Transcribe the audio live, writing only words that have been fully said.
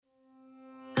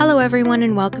Hello, everyone,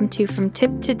 and welcome to From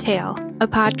Tip to Tail, a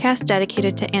podcast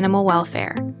dedicated to animal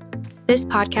welfare. This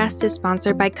podcast is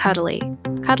sponsored by Cuddly.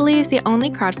 Cuddly is the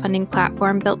only crowdfunding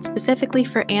platform built specifically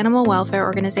for animal welfare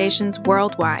organizations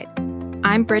worldwide.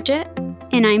 I'm Bridget.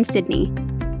 And I'm Sydney.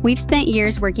 We've spent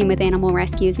years working with animal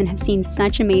rescues and have seen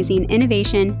such amazing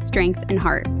innovation, strength, and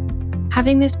heart.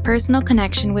 Having this personal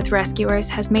connection with rescuers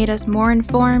has made us more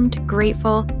informed,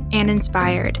 grateful, and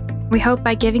inspired. We hope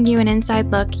by giving you an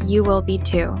inside look, you will be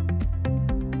too.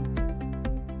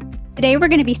 Today, we're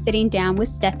going to be sitting down with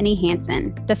Stephanie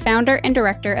Hansen, the founder and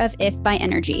director of If by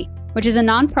Energy, which is a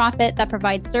nonprofit that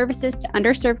provides services to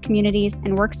underserved communities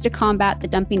and works to combat the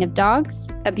dumping of dogs,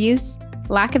 abuse,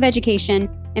 lack of education,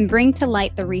 and bring to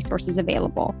light the resources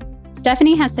available.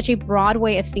 Stephanie has such a broad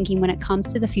way of thinking when it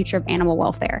comes to the future of animal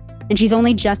welfare, and she's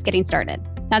only just getting started.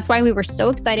 That's why we were so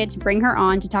excited to bring her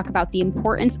on to talk about the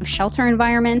importance of shelter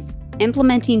environments,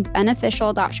 implementing beneficial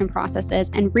adoption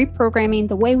processes, and reprogramming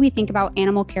the way we think about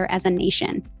animal care as a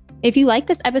nation. If you like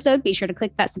this episode, be sure to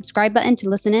click that subscribe button to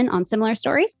listen in on similar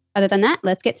stories. Other than that,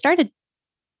 let's get started.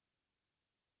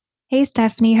 Hey,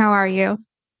 Stephanie, how are you?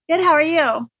 Good. How are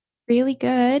you? Really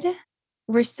good.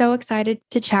 We're so excited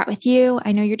to chat with you.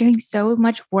 I know you're doing so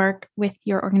much work with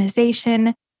your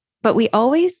organization, but we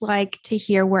always like to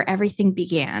hear where everything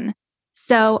began.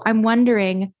 So I'm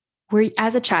wondering,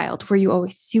 as a child, were you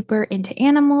always super into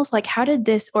animals? Like, how did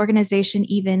this organization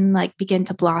even begin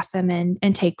to blossom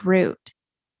and take root?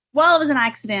 Well, it was an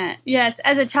accident. Yes.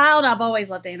 As a child, I've always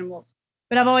loved animals,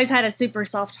 but I've always had a super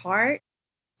soft heart.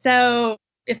 So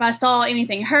if I saw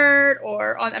anything hurt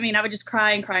I would just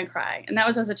cry and cry and cry. And that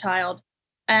was as a child.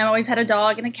 I always had a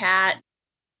dog and a cat.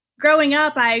 Growing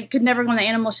up, I could never go in the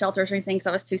animal shelters or anything, so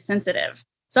I was too sensitive.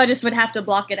 So I just would have to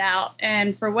block it out.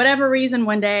 And for whatever reason,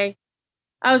 one day,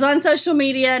 I was on social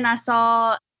media and I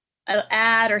saw an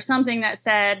ad or something that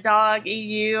said dog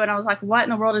EU. And I was like, what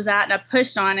in the world is that? And I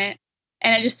pushed on it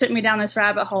and it just took me down this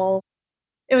rabbit hole.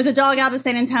 It was a dog out of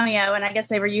San Antonio and I guess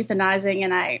they were euthanizing.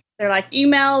 And they're like,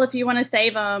 email if you want to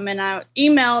save them. And I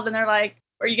emailed and they're like,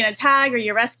 are you going to tag or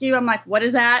you rescue? I'm like, what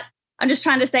is that? I'm just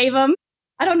trying to save them.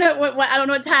 I don't know what I don't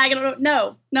know what tag.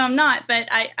 No, I'm not, but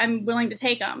I'm willing to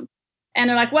take them. And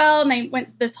they're like, well, and they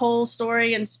went this whole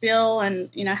story and spiel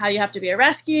and, how you have to be a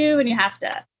rescue and you have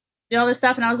to do all this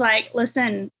stuff. And I was like,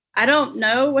 listen, I don't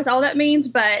know what all that means,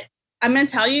 but I'm going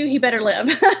to tell you, he better live.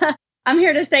 I'm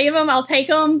here to save him. I'll take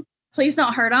him. Please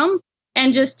don't hurt him.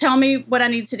 And just tell me what I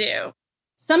need to do.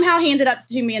 Somehow he ended up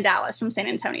to me in Dallas from San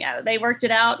Antonio. They worked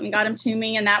it out and got him to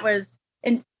me. And that was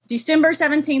in December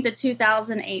 17th of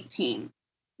 2018.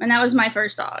 And that was my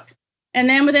first dog. And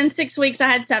then within 6 weeks, I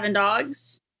had 7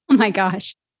 dogs. Oh my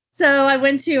gosh. So I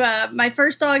went to my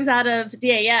first dogs out of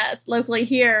DAS locally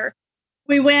here.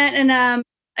 We went and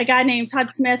a guy named Todd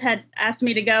Smith had asked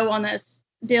me to go on this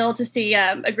deal to see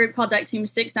a group called Duck Team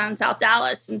 6 down in South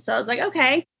Dallas. And so I was like,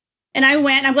 okay. And I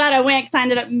went. I'm glad I went because I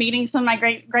ended up meeting some of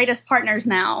my greatest partners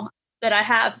now that I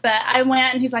have. But I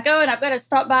went and he's like, oh, and I've got to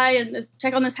stop by and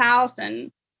check on this house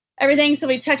and everything. So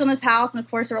we checked on this house. And of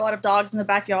course, there were a lot of dogs in the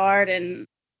backyard. And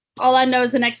all I know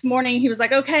is the next morning he was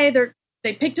like, okay,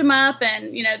 they picked him up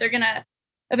and, they're going to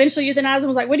eventually euthanize him. I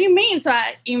was like, what do you mean? So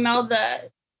I emailed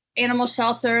the animal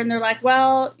shelter and they're like,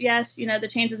 well, yes, the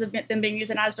chances of them being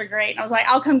euthanized are great. And I was like,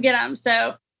 I'll come get them.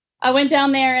 So I went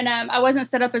down there and I wasn't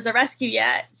set up as a rescue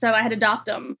yet. So I had to adopt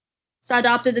them. So I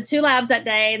adopted the 2 labs that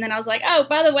day. And then I was like, oh,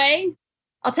 by the way,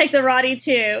 I'll take the Roddy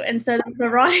too. And so the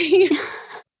Roddy,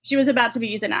 she was about to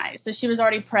be euthanized. So she was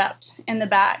already prepped in the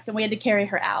back and we had to carry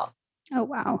her out. Oh,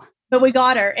 wow. But we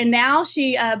got her. And now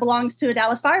she belongs to a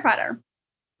Dallas firefighter.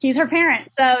 He's her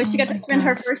parent. So she got to spend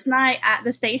her first night at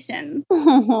the station.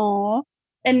 Aww.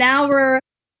 And now we're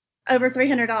over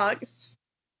 300 dogs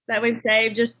that we've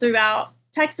saved just throughout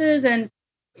Texas. And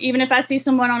even if I see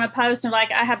someone on a post and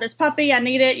like, I have this puppy, I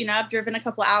need it. I've driven a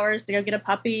couple hours to go get a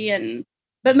puppy.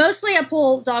 But mostly I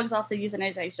pull dogs off the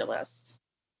euthanasia list.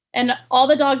 And all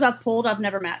the dogs I've pulled, I've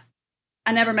never met.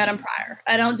 I never met them prior.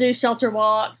 I don't do shelter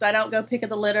walks. I don't go pick at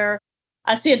the litter.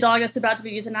 I see a dog that's about to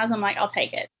be euthanized. I'm like, I'll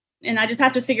take it. And I just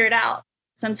have to figure it out.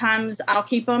 Sometimes I'll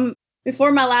keep them.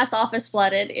 Before my last office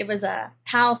flooded, it was a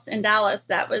house in Dallas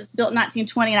that was built in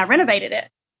 1920 and I renovated it.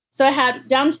 So I had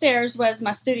downstairs was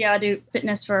my studio. I do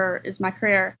fitness is my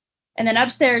career. And then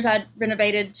upstairs I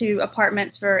renovated 2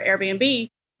 apartments for Airbnb.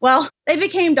 Well, they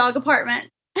became dog apartments.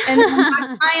 And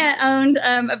my client owned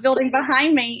a building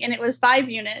behind me and it was 5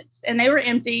 units and they were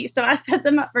empty. So I set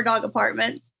them up for dog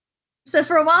apartments. So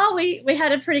for a while we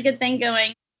had a pretty good thing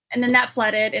going and then that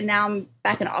flooded and now I'm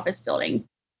back in an office building.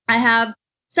 I have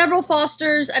several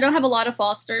fosters. I don't have a lot of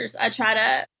fosters. I try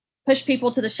to push people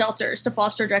to the shelters to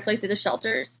foster directly through the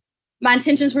shelters. my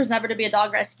intentions was never to be a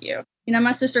dog rescue. You know,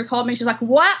 my sister called me. She's like,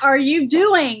 "What are you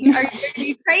doing? Are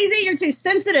you crazy? You're too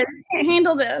sensitive. You can't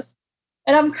handle this."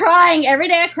 And I'm crying. Every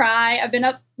day I cry. I've been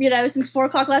up, since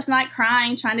 4:00 last night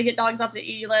crying, trying to get dogs off the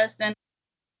EU list. And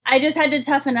I just had to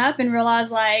toughen up and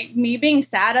realize, like, me being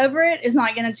sad over it is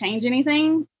not going to change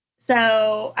anything.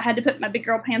 So I had to put my big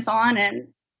girl pants on and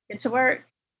get to work.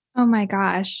 Oh my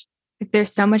gosh.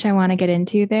 There's so much I want to get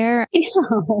into there.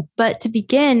 But to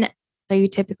begin, are you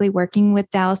typically working with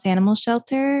Dallas Animal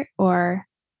Shelter or?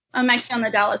 I'm actually on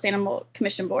the Dallas Animal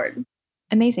Commission Board.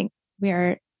 Amazing. We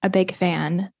are a big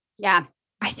fan. Yeah.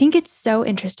 I think it's so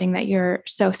interesting that you're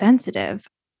so sensitive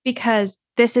because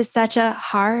this is such a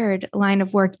hard line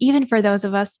of work, even for those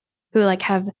of us who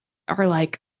are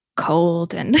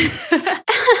cold and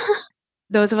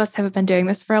those of us who have been doing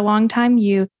this for a long time.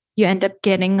 You end up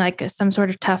getting like some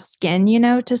sort of tough skin,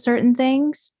 to certain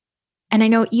things. And I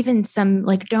know even some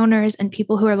like donors and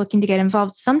people who are looking to get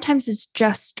involved, sometimes it's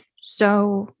just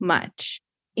so much.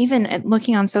 Even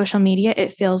looking on social media,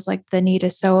 it feels like the need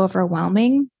is so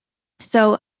overwhelming.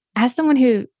 So as someone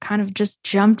who kind of just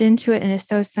jumped into it and is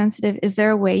so sensitive, is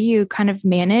there a way you kind of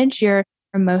manage your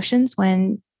emotions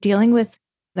when dealing with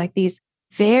like these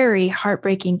very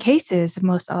heartbreaking cases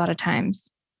a lot of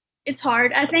times? It's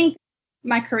hard. I think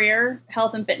my career,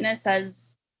 health and fitness,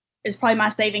 is probably my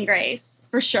saving grace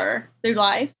for sure through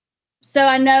life. So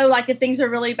I know, like, if things are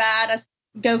really bad, I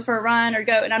go for a run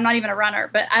and I'm not even a runner,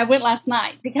 but I went last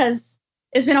night because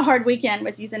it's been a hard weekend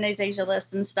with euthanasia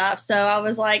lists and stuff. So I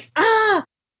was like,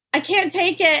 I can't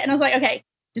take it. And I was like, okay,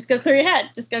 just go clear your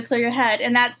head. Just go clear your head.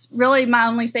 And that's really my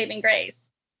only saving grace.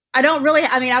 I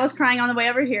was crying on the way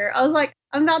over here. I was like,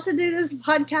 I'm about to do this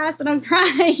podcast and I'm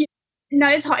crying. No,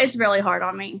 it's hard. It's really hard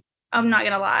on me. I'm not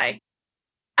going to lie.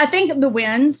 I think the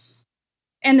wins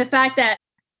and the fact that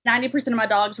 90% of my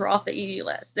dogs were off the EU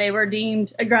list. They were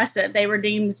deemed aggressive. They were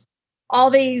deemed all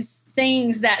these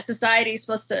things that society is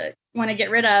supposed to want to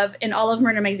get rid of, and all of them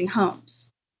are in amazing homes.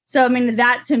 So,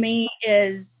 that to me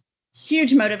is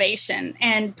huge motivation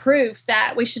and proof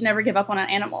that we should never give up on an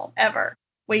animal, ever.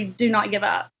 We do not give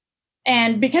up.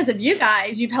 And because of you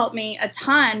guys, you've helped me a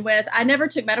ton I never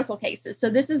took medical cases. So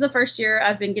this is the first year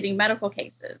I've been getting medical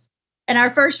cases. And our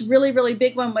first really, really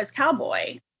big one was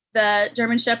Cowboy, the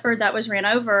German Shepherd that was ran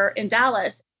over in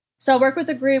Dallas. So I work with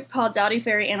a group called Doughty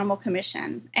Ferry Animal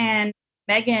Commission. And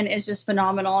Megan is just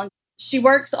phenomenal. She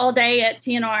works all day at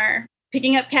TNR,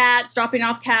 picking up cats, dropping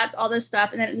off cats, all this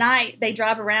stuff. And then at night, they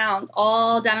drive around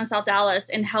all down in South Dallas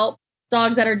and help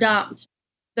dogs that are dumped.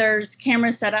 There's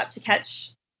cameras set up to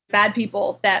catch bad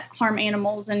people that harm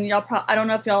animals. And I don't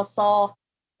know if y'all saw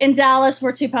in Dallas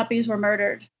where 2 puppies were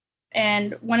murdered.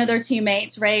 And one of their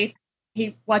teammates, Ray,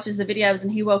 he watches the videos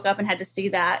and he woke up and had to see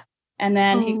that. And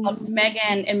then he called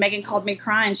Megan, and Megan called me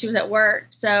crying. She was at work.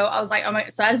 So I was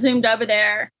like, so I zoomed over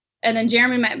there. And then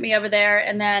Jeremy met me over there.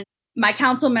 And then my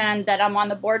councilman that I'm on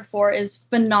the board for is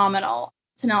phenomenal,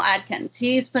 Tanel Adkins.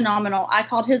 He's phenomenal. I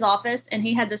called his office and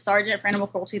he had the sergeant for animal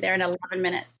cruelty there in 11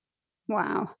 minutes.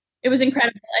 Wow. It was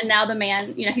incredible. And now the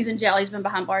man, he's in jail. He's been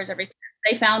behind bars ever since.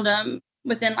 They found him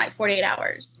within like 48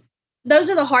 hours.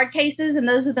 Those are the hard cases. And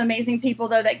those are the amazing people,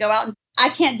 though, that go out. And I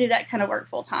can't do that kind of work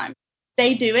full time.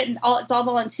 They do it, and it's all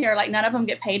volunteer. Like, none of them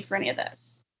get paid for any of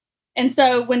this. And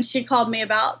so when she called me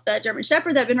about the German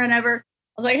Shepherd that had been run over, I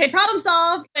was like, hey, problem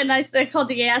solved. And I called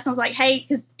DAS and I was like, hey,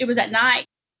 because it was at night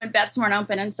when vets weren't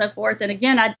open and so forth. And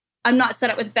again, I'm not set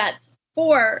up with vets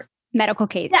for medical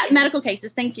cases. Yeah, medical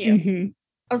cases. Thank you. Mm-hmm.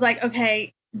 I was like,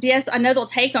 okay, DS, I know they'll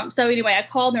take them. So anyway, I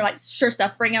called and they're like, sure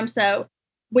stuff, bring them. So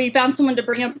we found someone to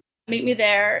bring them, meet me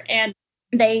there. And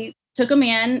they took them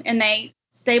in and they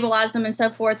stabilized them and so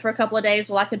forth for a couple of days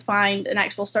while I could find an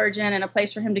actual surgeon and a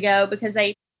place for him to go, because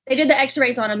they did the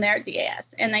x-rays on him there at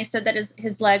DAS. And they said that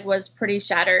his leg was pretty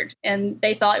shattered and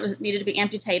they thought it needed to be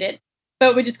amputated.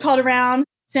 But we just called around,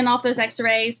 sent off those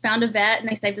x-rays, found a vet, and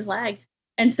they saved his leg.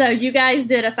 And so you guys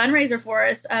did a fundraiser for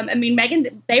us.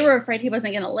 Megan, they were afraid he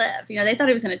wasn't going to live. They thought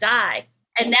he was going to die.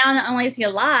 And now not only is he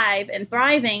alive and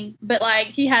thriving, but like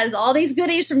he has all these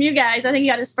goodies from you guys. I think he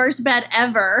got his first bed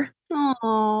ever.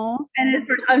 Aww. And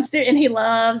and he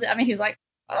loves it. He's like,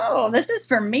 oh, this is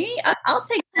for me? I'll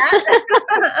take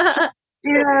that.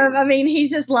 He's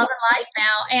just loving life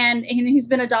now. And he's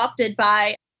been adopted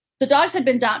by, the dogs had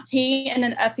been dumped. He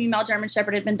and a female German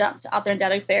Shepherd had been dumped out there in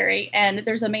Doughty Ferry. And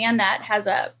there's a man that has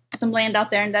some land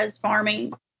out there and does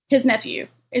farming. His nephew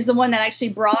is the one that actually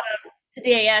brought him to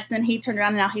DAS. And then he turned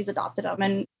around and now he's adopted him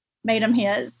and made him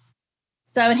his.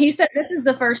 So, and he said this is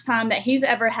the first time that he's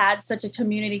ever had such a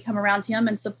community come around him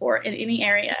and support in any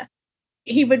area.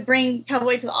 he would bring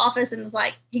Cowboy to the office and was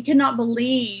like, he could not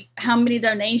believe how many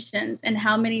donations and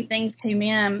how many things came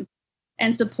in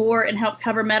and support and help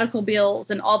cover medical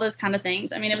bills and all those kind of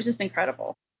things. I mean, it was just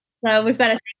incredible. So we've got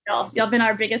to thank y'all. Y'all been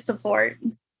our biggest support.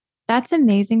 That's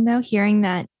amazing, though, hearing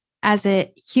that as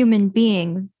a human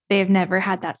being, they've never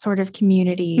had that sort of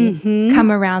community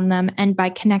come around them. And by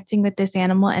connecting with this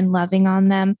animal and loving on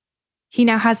them, he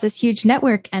now has this huge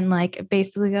network and like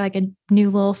basically like a new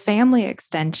little family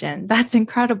extension. That's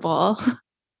incredible.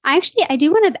 I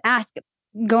do want to ask,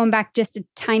 going back just a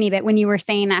tiny bit, when you were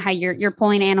saying that how you're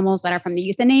pulling animals that are from the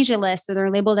euthanasia list, so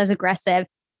they're labeled as aggressive.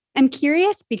 I'm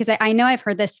curious because I know I've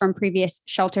heard this from previous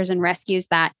shelters and rescues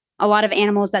that a lot of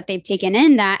animals that they've taken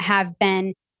in that have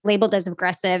been labeled as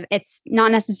aggressive, it's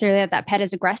not necessarily that that pet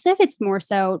is aggressive. It's more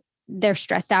so they're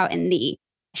stressed out in the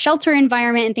shelter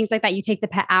environment and things like that. You take the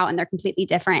pet out and they're completely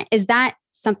different. Is that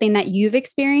something that you've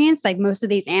experienced? Like most of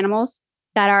these animals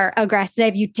that are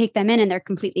aggressive, you take them in and they're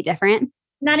completely different?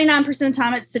 99% of the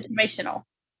time, it's situational.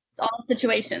 It's all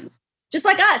situations. Just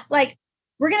like us. Like,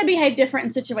 we're going to behave different in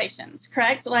situations,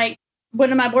 correct? Like,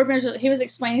 one of my board members, he was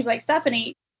explaining, he's like, Stephanie,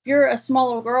 if you're a small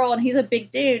little girl and he's a big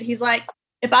dude, he's like,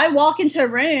 if I walk into a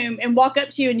room and walk up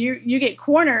to you and you get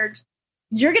cornered,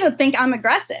 you're going to think I'm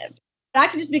aggressive. I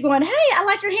could just be going, hey, I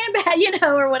like your handbag,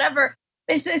 or whatever.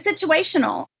 It's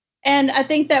situational. And I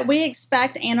think that we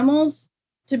expect animals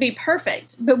to be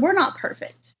perfect, but we're not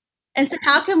perfect. And so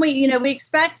how can we, we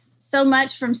expect so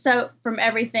much from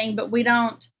everything, but we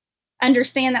don't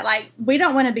understand that, like, we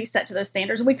don't want to be set to those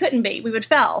standards. We couldn't be. We would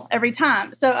fail every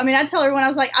time. So, I mean, I tell everyone, I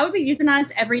was like, I would be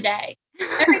euthanized every day.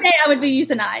 Every day I would be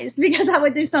euthanized because I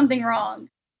would do something wrong.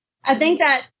 I think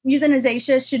that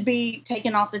euthanasia should be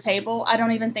taken off the table. I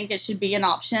don't even think it should be an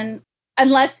option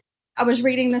unless I was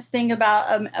reading this thing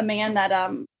about a man that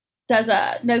does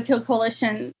a no-kill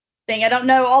coalition thing. I don't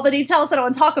know all the details. I don't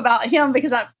want to talk about him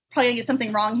because I'm probably going to get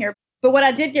something wrong here. But what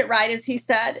I did get right is he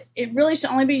said it really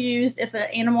should only be used if an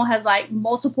animal has like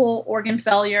multiple organ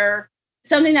failure,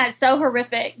 something that's so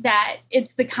horrific that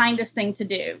it's the kindest thing to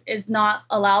do is not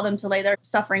allow them to lay there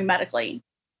suffering medically.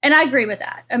 And I agree with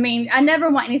that. I mean, I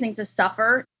never want anything to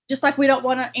suffer, just like we don't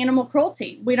want animal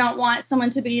cruelty. We don't want someone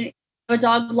to be a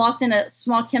dog locked in a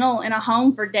small kennel in a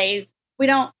home for days. We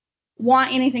don't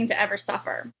want anything to ever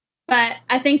suffer. But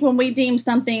I think when we deem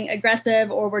something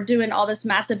aggressive or we're doing all this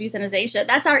massive euthanization,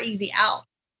 that's our easy out.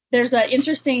 There's an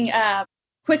interesting,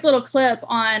 quick little clip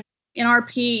on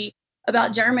NRP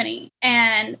about Germany.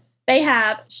 And they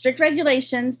have strict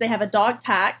regulations. They have a dog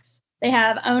tax. They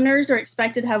have owners are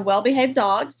expected to have well-behaved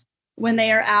dogs when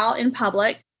they are out in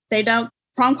public. They don't,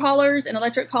 prong collars and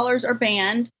electric collars are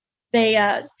banned. They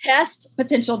test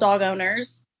potential dog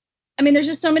owners. I mean, there's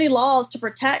just so many laws to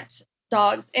protect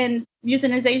dogs, and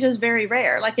euthanasia is very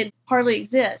rare. Like, it hardly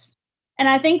exists. And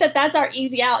I think that that's our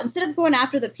easy out. Instead of going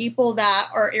after the people that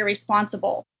are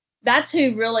irresponsible, that's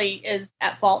who really is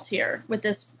at fault here with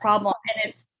this problem. And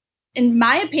it's, in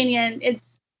my opinion,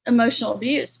 it's emotional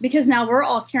abuse, because now we're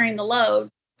all carrying the load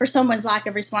for someone's lack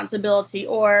of responsibility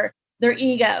or their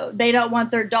ego. They don't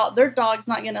want their dog's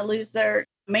not going to lose their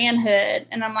manhood.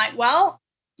 And I'm like, well,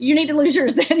 you need to lose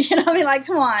yours then. I mean, like,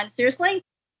 come on, seriously?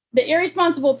 The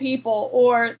irresponsible people,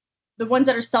 or the ones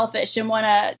that are selfish and want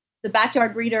to, the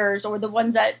backyard breeders, or the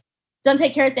ones that don't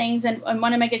take care of things and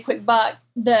want to make a quick buck,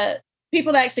 the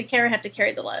people that actually care have to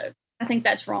carry the load. I think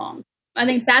that's wrong. I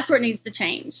think that's where it needs to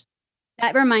change.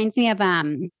 That reminds me of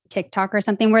TikTok or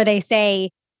something where they say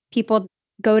people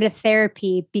go to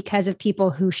therapy because of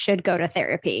people who should go to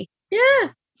therapy. Yeah.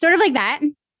 Sort of like that.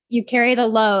 You carry the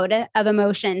load of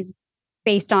emotions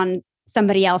based on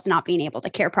somebody else not being able to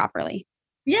care properly.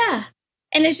 Yeah.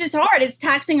 And it's just hard. It's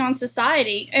taxing on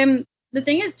society. And the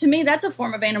thing is, to me, that's a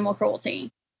form of animal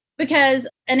cruelty, because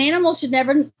an animal should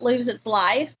never lose its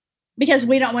life because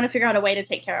we don't want to figure out a way to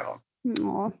take care of them.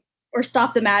 Aww. Or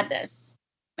stop the madness.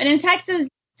 And in Texas,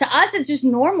 to us, it's just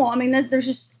normal. I mean, there's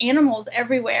just animals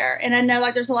everywhere. And I know,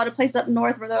 like, there's a lot of places up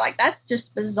north where they're like, that's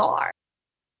just bizarre.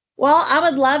 Well, I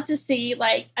would love to see,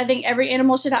 like, I think every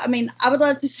animal should have, I would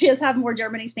love to see us have more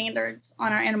Germany standards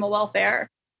on our animal welfare.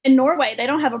 In Norway, they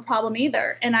don't have a problem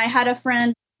either. And I had a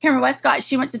friend, Cameron Westcott,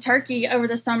 she went to Turkey over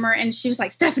the summer and she was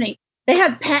like, Stephanie, they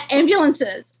have pet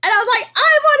ambulances. And I was like,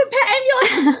 I want a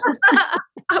pet ambulance.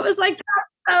 I was like,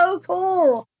 that's so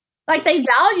cool. Like, they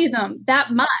value them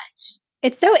that much.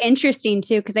 It's so interesting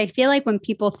too, because I feel like when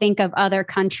people think of other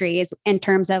countries in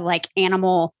terms of like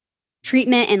animal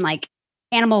treatment and like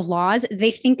animal laws, they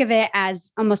think of it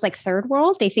as almost like third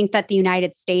world. They think that the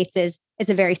United States is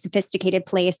a very sophisticated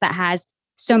place that has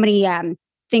so many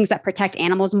things that protect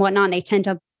animals and whatnot. And they tend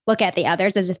to look at the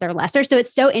others as if they're lesser. So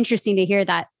it's so interesting to hear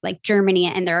that like Germany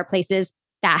and there are places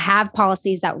that have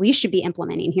policies that we should be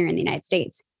implementing here in the United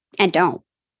States and don't.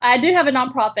 I do have a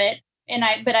nonprofit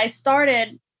but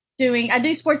I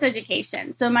do sports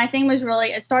education. So my thing was really,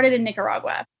 it started in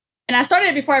Nicaragua and I started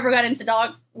it before I ever got into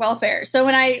dog welfare. So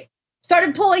when I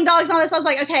started pulling dogs on this, I was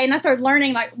like, okay. And I started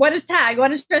learning like, what is tag?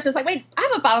 What is stress? It's like, wait, I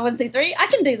have a 501c3. I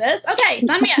can do this. Okay.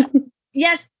 Sign me up.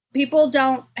 Yes. People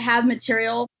don't have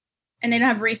material and they don't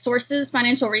have resources,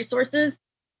 financial resources.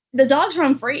 The dogs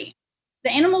roam free.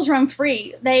 The animals roam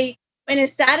free. And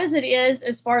as sad as it is,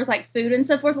 as far as like food and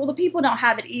so forth, well, the people don't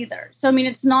have it either. So, I mean,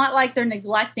 it's not like they're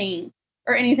neglecting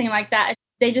or anything like that.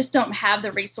 They just don't have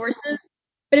the resources.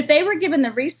 But if they were given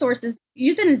the resources,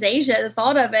 euthanasia, the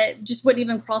thought of it just wouldn't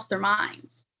even cross their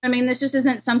minds. I mean, this just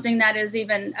isn't something that is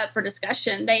even up for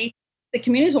discussion. The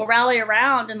communities will rally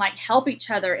around and like help each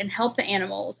other and help the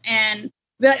animals and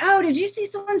be like, oh, did you see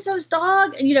so-and-so's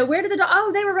dog? And, where did the dog?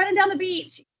 Oh, they were running down the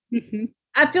beach. Mm-hmm.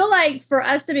 I feel like for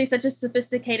us to be such a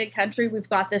sophisticated country, we've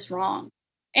got this wrong.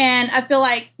 And I feel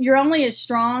like you're only as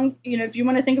strong, if you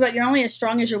want to think about it, you're only as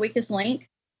strong as your weakest link.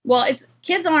 Well,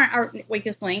 kids aren't our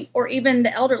weakest link or even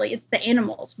the elderly. It's the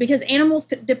animals because animals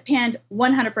depend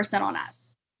 100% on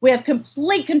us. We have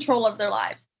complete control of their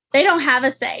lives. They don't have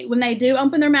a say. When they do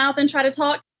open their mouth and try to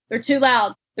talk, they're too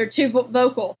loud. They're too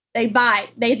vocal. They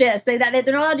bite. They this, they that.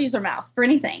 They're not allowed to use their mouth for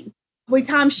anything. We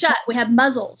tie them shut. We have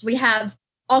muzzles. We have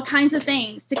all kinds of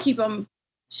things to keep them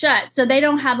shut. So they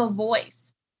don't have a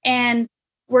voice. And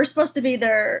we're supposed to be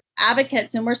their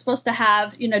advocates and we're supposed to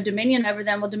have, dominion over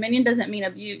them. Well, dominion doesn't mean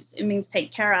abuse. It means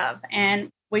take care of. And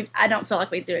I don't feel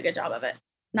like we do a good job of it.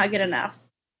 Not good enough.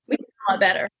 We can do a lot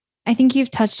better. I think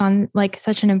you've touched on like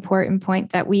such an important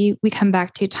point that we come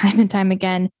back to time and time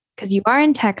again, because you are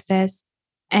in Texas.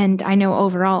 And I know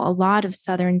overall, a lot of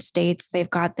southern states, they've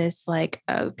got this like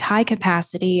high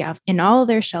capacity in all of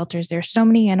their shelters. There's so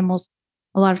many animals.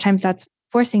 A lot of times that's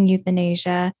forcing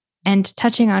euthanasia. And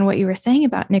touching on what you were saying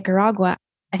about Nicaragua,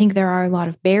 I think there are a lot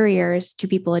of barriers to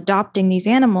people adopting these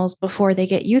animals before they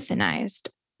get euthanized.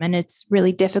 And it's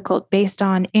really difficult based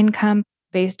on income,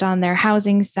 based on their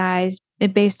housing size,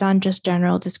 based on just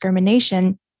general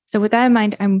discrimination. So with that in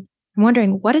mind, I'm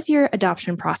wondering, what does your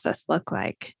adoption process look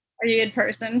like? Are you a good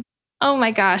person? Oh my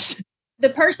gosh. The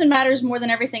person matters more than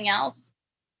everything else.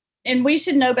 And we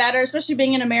should know better, especially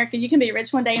being in America. You can be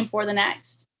rich one day and poor the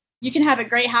next. You can have a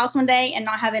great house one day and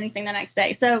not have anything the next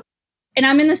day. So, and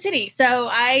I'm in the city. So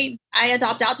I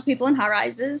adopt out to people in high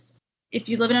rises. If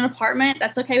you live in an apartment,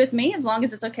 that's okay with me, as long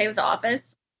as it's okay with the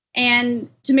office.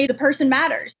 And to me, the person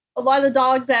matters. A lot of the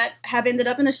dogs that have ended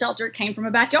up in the shelter came from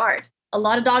a backyard. A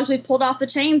lot of dogs we pulled off the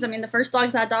chains. I mean, the first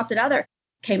dogs I adopted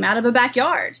came out of a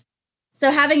backyard.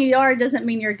 So having a yard doesn't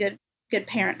mean you're a good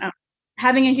parent owner.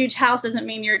 Having a huge house doesn't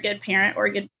mean you're a good parent or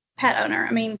a good pet owner.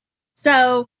 I mean,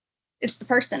 so it's the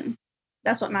person.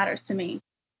 That's what matters to me.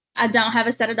 I don't have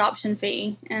a set adoption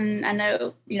fee. And I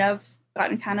know, I've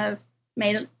gotten kind of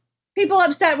made people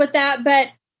upset with that, but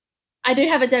I do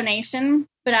have a donation,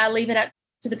 but I leave it up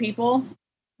to the people.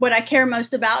 What I care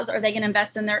most about is, are they going to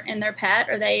invest in their pet?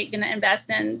 Are they going to invest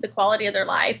in the quality of their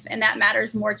life? And that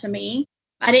matters more to me.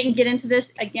 I didn't get into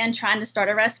this, again, trying to start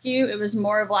a rescue. It was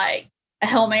more of like a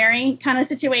Hail Mary kind of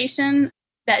situation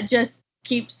that just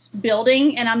keeps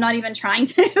building. And I'm not even trying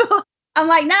to. I'm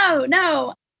like,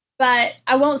 no. But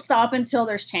I won't stop until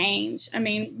there's change. I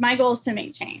mean, my goal is to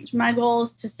make change. My goal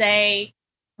is to say,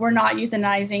 we're not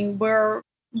euthanizing. We're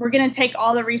going to take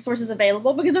all the resources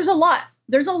available, because there's a lot.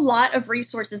 There's a lot of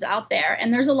resources out there.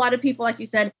 And there's a lot of people, like you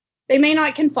said, they may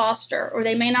not can foster or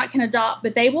they may not can adopt,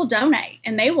 but they will donate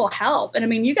and they will help. And I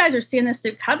mean, you guys are seeing this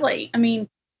through Cuddly. I mean,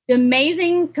 the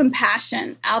amazing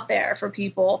compassion out there for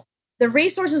people. The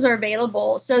resources are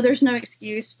available, so there's no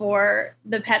excuse for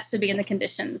the pets to be in the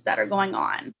conditions that are going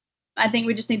on. I think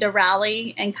we just need to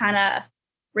rally and kind of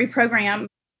reprogram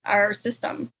our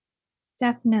system.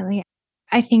 Definitely.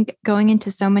 I think going into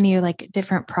so many like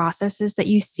different processes that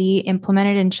you see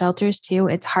implemented in shelters too,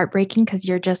 it's heartbreaking because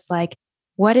you're just like,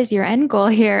 what is your end goal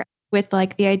here? With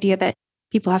like the idea that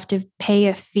people have to pay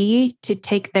a fee to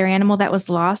take their animal that was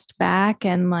lost back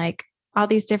and like all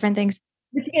these different things.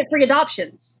 To get free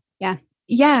adoptions. Yeah.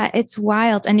 Yeah, it's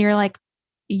wild. And you're like,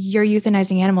 you're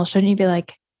euthanizing animals. Shouldn't you be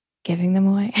like giving them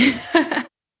away?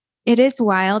 It is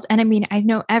wild. And I mean, I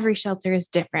know every shelter is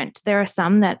different. There are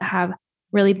some that have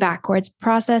really backwards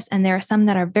process, and there are some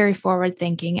that are very forward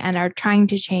thinking and are trying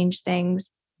to change things.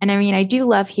 And I mean, I do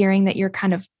love hearing that you're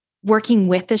kind of working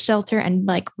with the shelter and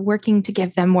like working to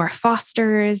give them more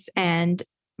fosters and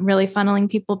really funneling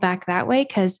people back that way,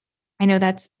 because I know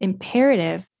that's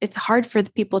imperative. It's hard for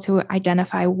the people to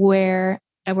identify where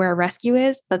where a rescue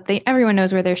is, but everyone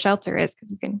knows where their shelter is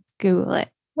because you can Google it.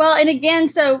 Well, and again,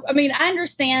 so, I mean, I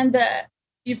understand that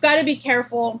you've got to be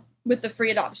careful with the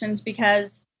free adoptions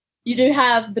because you do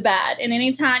have the bad. And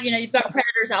anytime, you've got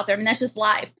predators out there. I mean, that's just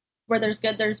life. Where there's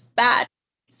good, there's bad.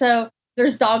 So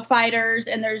there's dog fighters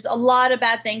and there's a lot of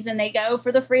bad things and they go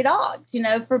for the free dogs,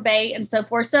 for bait and so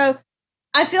forth. So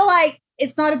I feel like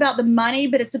it's not about the money,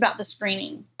 but it's about the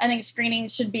screening. I think screening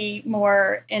should be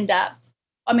more in depth.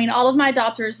 I mean, all of my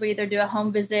adopters, we either do a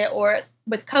home visit or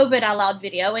with COVID, I allowed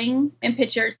videoing and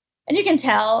pictures. And you can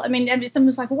tell, I mean,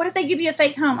 someone's like, well, what if they give you a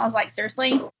fake home? I was like,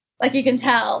 seriously? Like, you can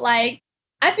tell. Like,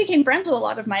 I became friends with a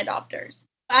lot of my adopters.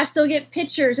 I still get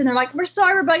pictures and they're like, we're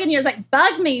sorry we're bugging you. I was like,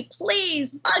 bug me,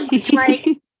 please, bug me. Like,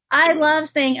 I love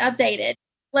staying updated.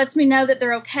 Lets me know that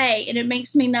they're okay. And it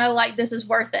makes me know like this is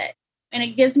worth it. And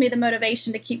it gives me the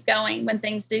motivation to keep going when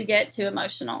things do get too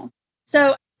emotional.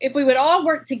 So if we would all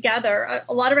work together,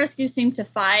 a lot of rescues seem to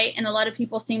fight and a lot of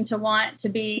people seem to want to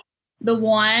be the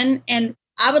one. And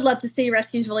I would love to see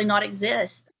rescues really not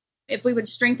exist. If we would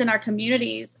strengthen our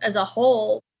communities as a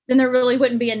whole, then there really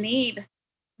wouldn't be a need.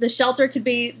 The shelter could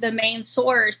be the main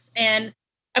source. And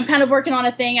I'm kind of working on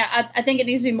a thing. I think it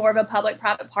needs to be more of a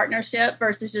public-private partnership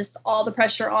versus just all the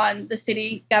pressure on the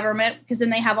city government, because then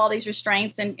they have all these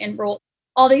restraints and rule,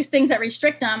 all these things that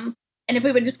restrict them. And if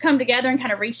we would just come together and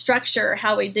kind of restructure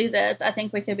how we do this, I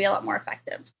think we could be a lot more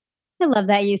effective. I love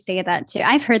that you say that too.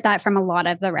 I've heard that from a lot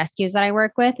of the rescues that I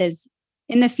work with is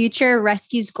in the future,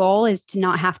 rescue's goal is to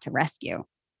not have to rescue.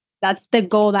 That's the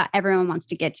goal that everyone wants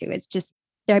to get to. It's just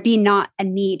there be not a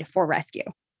need for rescue.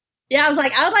 Yeah, I was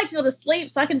like, I would like to be able to sleep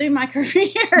so I can do my career.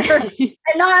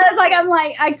 And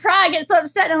I cry, I get so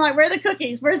upset. And I'm like, where are the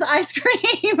cookies? Where's the ice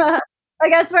cream?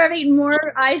 I swear I've eaten more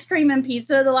ice cream and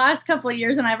pizza the last couple of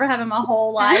years than I ever have in my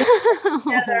whole life.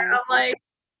 I'm like,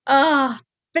 oh,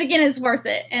 but again, it's worth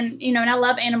it. And, and I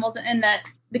love animals. And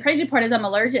the crazy part is I'm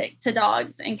allergic to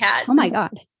dogs and cats. Oh my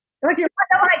God. I'm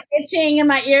like itching and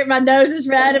my nose is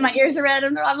red and my ears are red.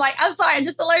 And I'm like, I'm sorry, I'm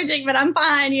just allergic, but I'm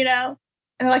fine, And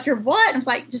they're like, you're what? And I was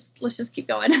like, let's just keep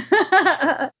going.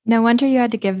 No wonder you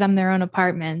had to give them their own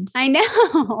apartments. I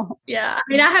know. Yeah. I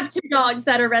mean, I have 2 dogs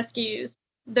that are rescues.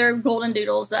 They're golden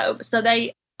doodles though. So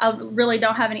I really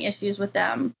don't have any issues with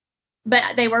them,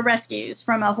 but they were rescues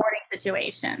from a hoarding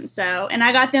situation. So, and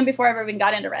I got them before I ever even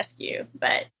got into rescue,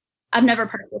 but I've never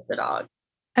purchased a dog.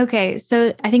 Okay.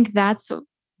 So I think that's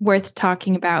worth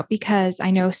talking about because I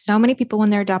know so many people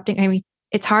when they're adopting, I mean,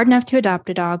 it's hard enough to adopt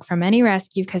a dog from any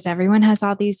rescue because everyone has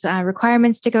all these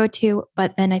requirements to go to.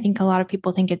 But then I think a lot of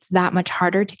people think it's that much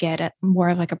harder to get more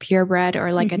of like a purebred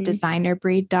or like a designer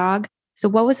breed dog. So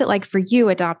what was it like for you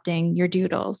adopting your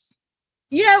doodles?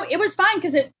 It was fine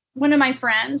because one of my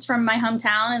friends from my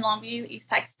hometown in Longview, East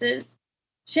Texas,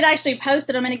 she'd actually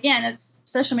posted them. And again,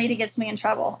 social media gets me in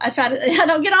trouble. I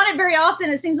don't get on it very often.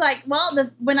 It seems like,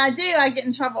 when I do, I get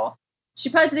in trouble. She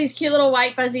posted these cute little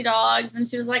white fuzzy dogs and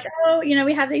she was like, oh,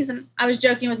 we have these. And I was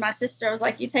joking with my sister. I was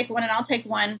like, you take one and I'll take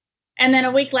one. And then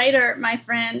a week later, my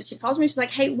friend, she calls me. She's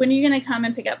like, hey, when are you going to come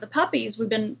and pick up the puppies?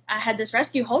 I had this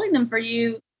rescue holding them for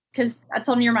you because I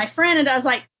told them you're my friend. And I was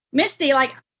like, Misty,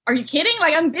 like, are you kidding?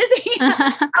 Like, I'm busy.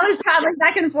 I was traveling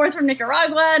back and forth from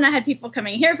Nicaragua and I had people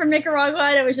coming here from Nicaragua.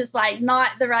 And it was just like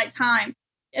not the right time.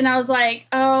 And I was like,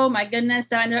 oh my goodness.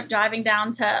 So I ended up driving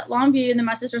down to Longview. And then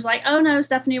my sister's like, oh no,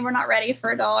 Stephanie, we're not ready for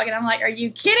a dog. And I'm like, are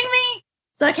you kidding me?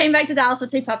 So I came back to Dallas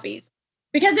with 2 puppies.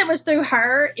 Because it was through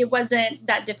her, it wasn't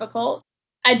that difficult.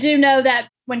 I do know that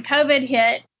when COVID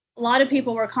hit, a lot of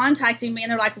people were contacting me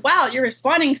and they're like, wow, you're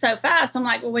responding so fast. I'm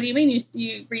like, well, what do you mean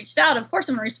you reached out? Of course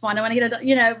I'm going to respond. I want to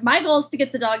get my goal is to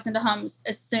get the dogs into homes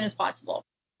as soon as possible.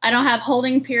 I don't have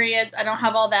holding periods. I don't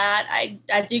have all that.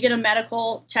 I do get a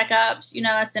medical checkups.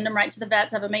 I send them right to the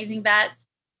vets. I have amazing vets.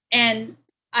 And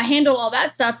I handle all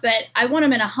that stuff, but I want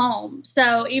them in a home.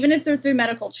 So even if they're through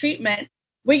medical treatment,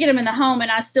 we get them in the home and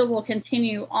I still will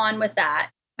continue on with that.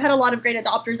 I had a lot of great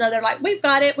adopters though. They're like, we've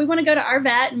got it. We want to go to our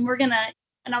vet and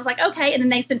and I was like, okay. And then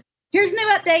they said, here's new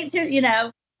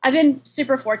updates. I've been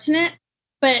super fortunate,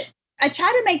 but I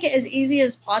try to make it as easy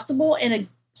as possible in a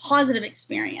positive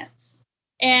experience.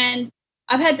 And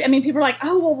people are like,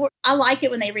 oh, well, I like it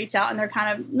when they reach out and they're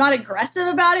kind of not aggressive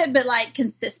about it, but like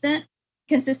consistent.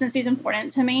 Consistency is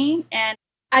important to me. And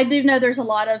I do know there's a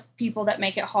lot of people that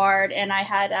make it hard. And I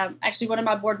had actually one of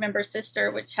my board members'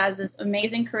 sister, which has this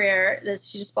amazing career.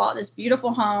 She just bought this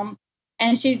beautiful home.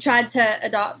 And she tried to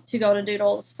adopt 2 golden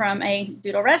doodles from a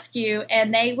doodle rescue.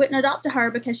 And they wouldn't adopt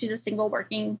her because she's a single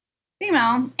working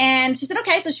female. And she said,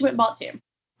 okay. So she went and bought 2.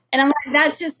 And I'm like,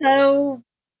 that's just so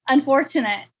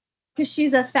unfortunate because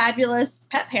she's a fabulous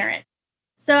pet parent.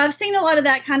 So I've seen a lot of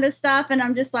that kind of stuff. And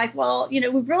I'm just like, well,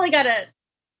 we've really got to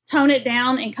tone it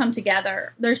down and come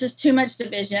together. There's just too much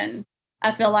division,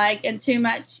 I feel like, and too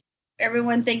much.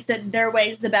 Everyone thinks that their way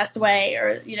is the best way,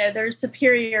 or, they're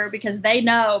superior because they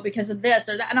know because of this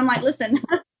or that. And I'm like, listen,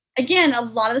 again, a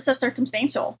lot of the stuff's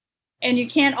circumstantial, and you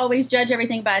can't always judge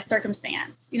everything by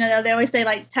circumstance. They always say,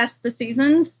 like, test the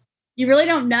seasons. You really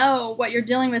don't know what you're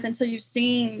dealing with until you've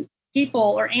seen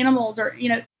people or animals or,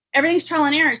 everything's trial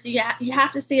and error. So you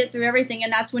have to see it through everything.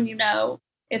 And that's when you know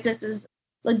if this is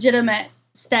legitimate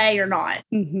stay or not.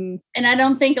 Mm-hmm. And I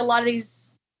don't think a lot of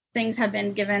these things have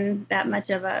been given that much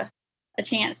of a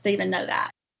chance to even know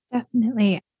that.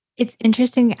 Definitely. It's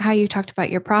interesting how you talked about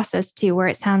your process too, where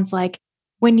it sounds like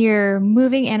when you're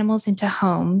moving animals into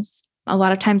homes, a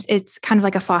lot of times it's kind of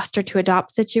like a foster to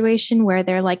adopt situation where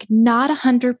they're like not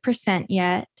 100%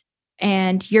 yet.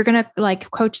 And you're going to like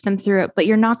coach them through it, but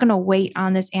you're not going to wait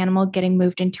on this animal getting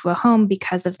moved into a home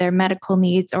because of their medical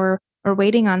needs or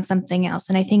waiting on something else.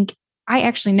 And I think I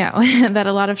actually know that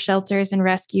a lot of shelters and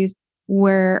rescues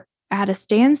were at a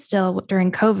standstill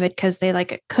during COVID because they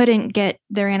like couldn't get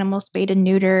their animals spayed and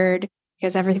neutered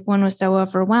because everyone was so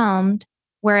overwhelmed.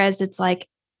 Whereas it's like,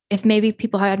 if maybe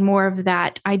people had more of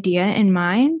that idea in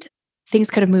mind, things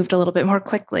could have moved a little bit more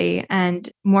quickly and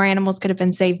more animals could have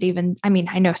been saved even. I mean,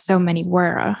 I know so many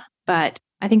were, but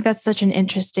I think that's such an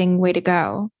interesting way to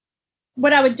go.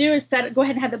 What I would do is go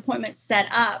ahead and have the appointment set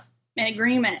up, an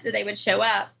agreement that they would show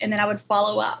up, and then I would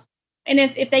follow up. And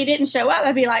if they didn't show up,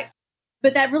 I'd be like,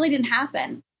 but that really didn't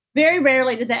happen. Very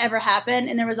rarely did that ever happen.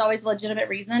 And there was always a legitimate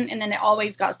reason. And then it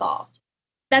always got solved.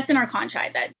 That's in our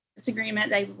contract, that it's agreement.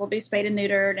 They will be spayed and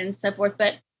neutered and so forth.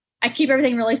 But I keep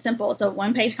everything really simple. It's a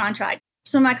 1-page contract.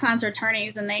 Some of my clients are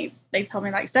attorneys, and they told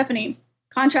me, like, Stephanie,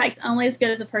 contract's only as good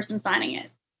as the person signing it.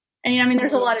 And,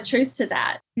 there's a lot of truth to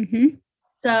that. Mm-hmm.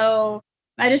 So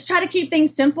I just try to keep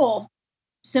things simple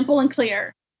and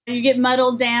clear. You get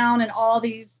muddled down and all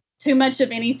these too much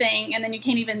of anything, and then you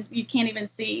can't even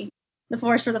see the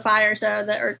forest for the fire. So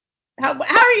how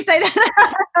do you say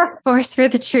that? Forest for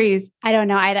the trees. I don't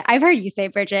know. I've heard you say,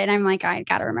 Bridget, and I'm like, I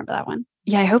got to remember that one.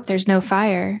 Yeah, I hope there's no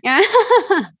fire. Yeah.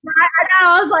 I know.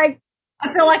 I was like,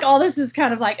 I feel like all this is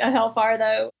kind of like a hellfire,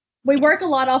 though. We work a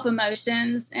lot off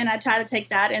emotions, and I try to take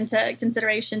that into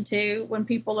consideration too when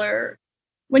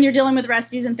you're dealing with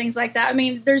rescues and things like that. I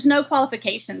mean, there's no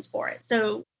qualifications for it.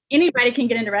 So anybody can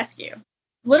get into rescue.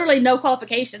 Literally no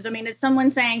qualifications. I mean, it's someone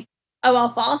saying, oh,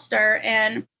 I'll foster.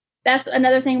 And that's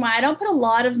another thing why I don't put a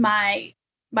lot of my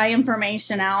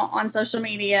information out on social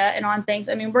media and on things.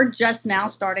 I mean, we're just now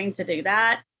starting to do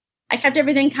that. I kept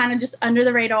everything kind of just under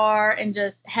the radar and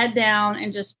just head down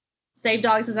and just save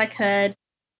dogs as I could.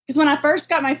 Because when I first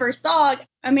got my first dog,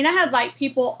 I mean, I had like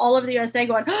people all over the USA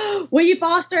going, oh, will you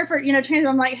foster for, trans?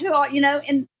 I'm like, who are,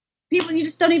 and people, you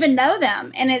just don't even know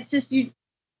them. And it's just,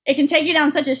 it can take you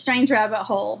down such a strange rabbit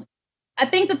hole. I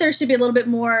think that there should be a little bit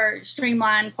more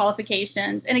streamlined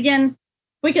qualifications. And again,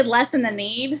 if we could lessen the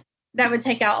need, that would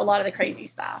take out a lot of the crazy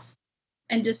stuff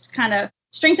and just kind of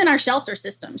strengthen our shelter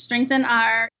system, strengthen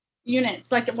our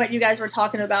units, like what you guys were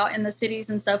talking about in the cities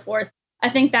and so forth. I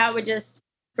think that would just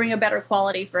bring a better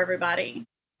quality for everybody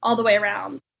all the way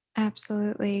around.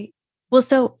 Absolutely. Well,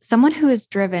 so someone who is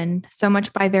driven so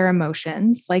much by their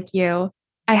emotions like you,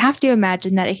 I have to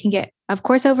imagine that it can get, of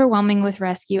course, overwhelming with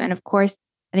rescue. And of course,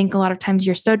 I think a lot of times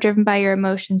you're so driven by your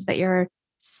emotions that you're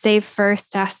save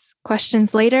first, ask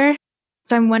questions later.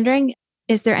 So I'm wondering,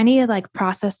 is there any like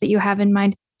process that you have in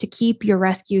mind to keep your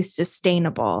rescue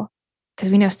sustainable? Because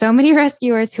we know so many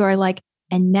rescuers who are like,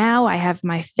 and now I have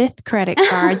my 5th credit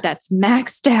card that's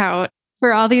maxed out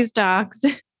for all these dogs.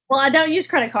 Well, I don't use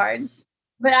credit cards,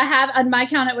 but I have on my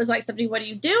account, it was like, Stephanie, what are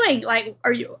you doing? Like,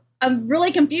 I'm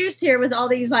really confused here with all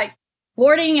these like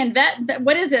boarding and vet.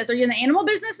 What is this? Are you in the animal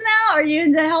business now? Are you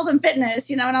into health and fitness?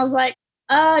 And I was like,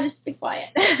 just be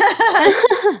quiet.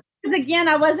 Because again,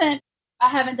 I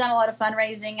haven't done a lot of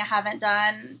fundraising. I haven't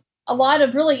done a lot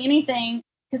of really anything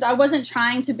because I wasn't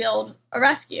trying to build a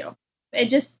rescue. It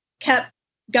just kept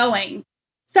going.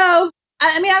 So,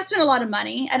 I mean, I've spent a lot of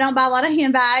money. I don't buy a lot of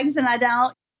handbags, and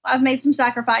I've made some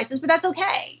sacrifices, but that's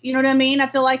okay. You know what I mean? I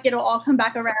feel like it'll all come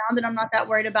back around, and I'm not that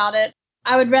worried about it.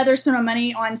 I would rather spend my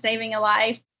money on saving a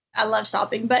life. I love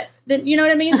shopping, but then, you know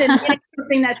what I mean? Than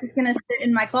something that's just going to sit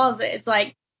in my closet. It's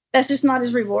like, that's just not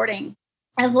as rewarding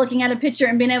as looking at a picture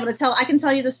and being able to I can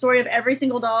tell you the story of every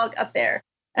single dog up there.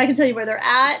 And I can tell you where they're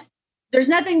at. There's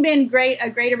nothing been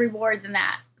a greater reward than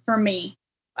that for me.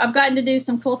 I've gotten to do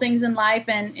some cool things in life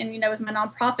and with my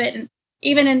nonprofit, and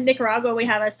even in Nicaragua, we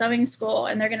have a sewing school,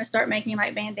 and they're going to start making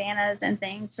like bandanas and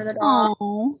things for the dogs.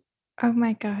 Oh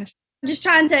my gosh. just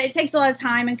trying to, it takes a lot of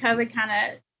time, and COVID kind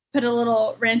of put a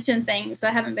little wrench in things. So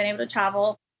I haven't been able to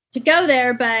travel to go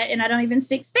there, and I don't even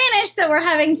speak Spanish. So we're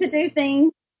having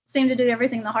to seem to do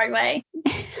everything the hard way.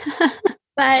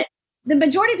 But the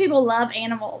majority of people love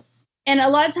animals. And a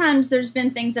lot of times there's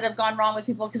been things that have gone wrong with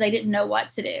people because they didn't know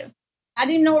what to do. I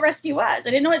didn't know what rescue was. I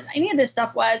didn't know what any of this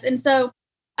stuff was. And so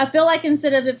I feel like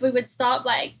instead of, if we would stop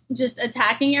like just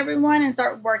attacking everyone and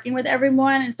start working with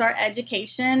everyone and start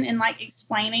education and like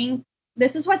explaining,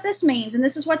 this is what this means and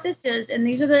this is what this is, and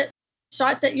these are the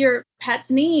shots that your pets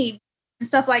need and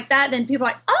stuff like that, then people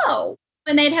are like, oh,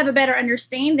 and they'd have a better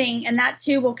understanding. And that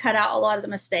too will cut out a lot of the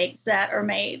mistakes that are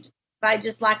made by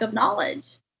just lack of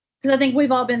knowledge. Because I think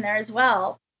we've all been there as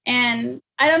well. And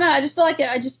I don't know, I just feel like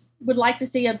I just would like to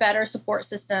see a better support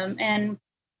system. And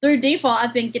through default,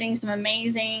 I've been getting some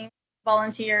amazing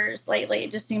volunteers lately.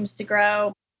 It just seems to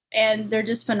grow. And they're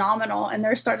just phenomenal. And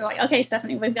they're starting to like, okay,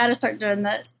 Stephanie, we've got to start doing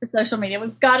the social media.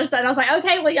 We've got to start. And I was like,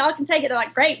 okay, well, y'all can take it. They're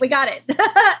like, great, we got it. And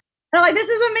I'm like, this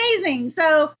is amazing.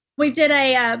 So we did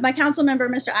my council member,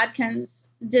 Mr. Adkins,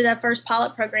 did a first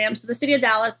pilot program. So the city of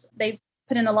Dallas, they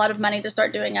put in a lot of money to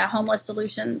start doing a homeless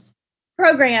solutions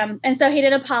program. And so he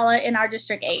did a pilot in our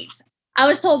District 8. I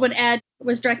was told when Ed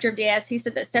was director of DS, he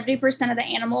said that 70% of the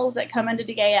animals that come into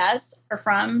DAS are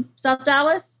from South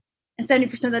Dallas, and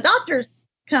 70% of the adopters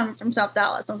come from South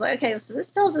Dallas. I was like, okay, so this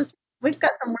tells us we've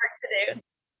got some work to do.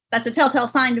 That's a telltale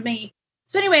sign to me.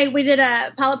 So anyway, we did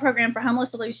a pilot program for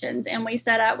homeless solutions, and we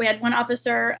had one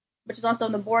officer, which is also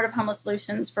on the board of homeless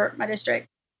solutions for my district.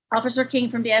 Officer King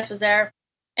from DS was there.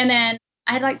 And then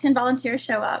I had like 10 volunteers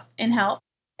show up and help.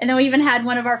 And then we even had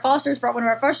one of our fosters brought one of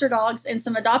our foster dogs, and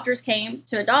some adopters came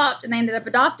to adopt, and they ended up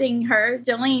adopting her,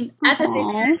 Jolene, at the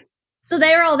center. So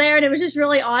they were all there, and it was just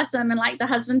really awesome. And like the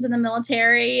husband's in the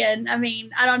military. And I mean,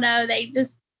 I don't know, it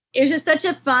was just such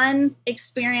a fun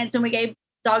experience. And we gave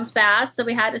dogs baths. So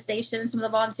we had a station, and some of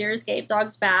the volunteers gave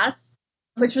dogs baths,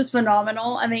 which was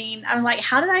phenomenal. I mean, I'm like,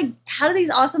 how do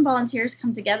these awesome volunteers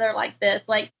come together like this?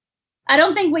 Like, I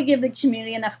don't think we give the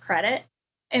community enough credit.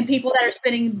 And people that are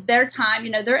spending their time,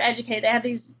 they're educated, they have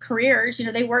these careers,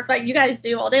 they work like you guys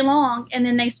do all day long. And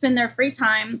then they spend their free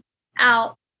time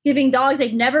out giving dogs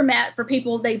they've never met for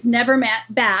people they've never met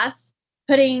baths,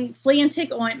 putting flea and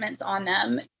tick ointments on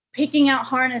them, picking out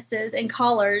harnesses and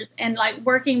collars, and like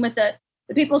working with the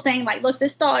people saying like, look,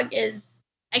 this dog is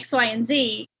X, Y, and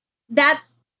Z.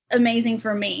 That's amazing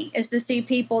for me, is to see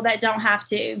people that don't have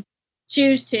to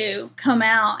choose to come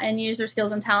out and use their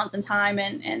skills and talents and time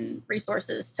and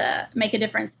resources to make a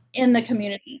difference in the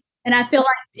community. And I feel like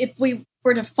if we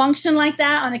were to function like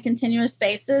that on a continuous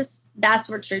basis, that's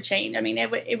where true change. I mean,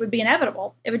 it would be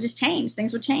inevitable. It would just change.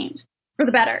 Things would change for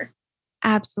the better.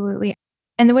 Absolutely.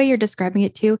 And the way you're describing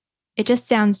it too, it just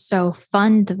sounds so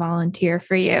fun to volunteer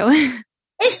for you.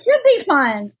 It should be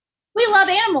fun. We love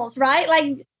animals, right?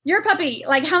 Like your puppy,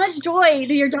 like how much joy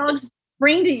do your dogs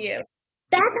bring to you?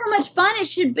 That's how much fun it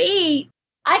should be.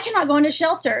 I cannot go into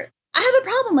shelter. I have a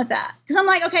problem with that because I'm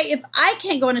like, okay, if I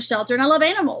can't go into shelter, and I love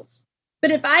animals,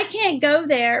 but if I can't go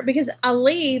there because I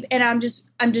leave and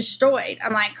I'm destroyed.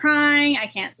 I'm like crying. I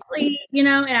can't sleep, and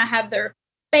I have their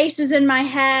faces in my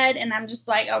head, and I'm just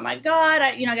like, oh my God,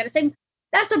 I got to say,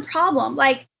 that's a problem.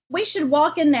 Like we should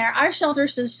walk in there. Our shelter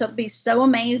should be so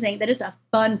amazing that it's a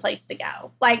fun place to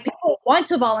go. Like people want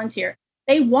to volunteer.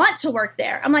 They want to work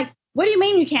there. I'm like, what do you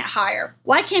mean you can't hire?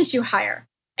 Why can't you hire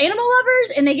animal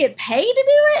lovers and they get paid to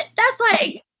do it?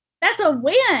 That's a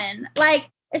win. Like,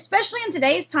 especially in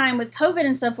today's time with COVID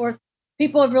and so forth,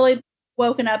 people have really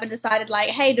woken up and decided like,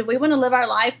 hey, do we want to live our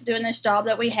life doing this job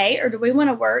that we hate? Or do we want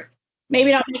to work,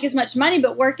 maybe not make as much money,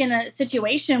 but work in a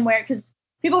situation where, because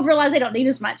people have realized they don't need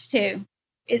as much too.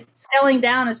 Settling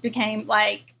down has become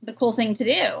like the cool thing to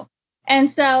do. And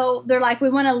so they're like, we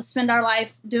want to spend our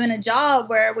life doing a job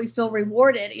where we feel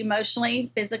rewarded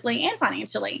emotionally, physically, and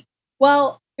financially.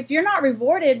 Well, if you're not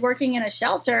rewarded working in a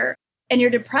shelter and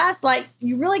you're depressed, like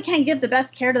you really can't give the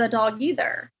best care to the dog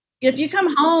either. If you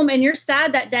come home and you're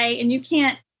sad that day and you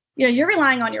can't, you're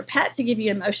relying on your pet to give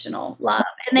you emotional love.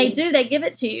 And they give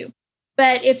it to you.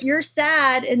 But if you're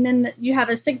sad and then you have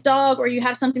a sick dog or you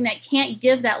have something that can't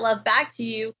give that love back to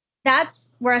you,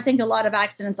 that's where I think a lot of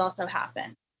accidents also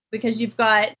happen. Because you've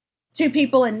got two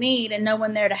people in need and no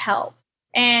one there to help.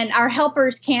 And our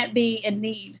helpers can't be in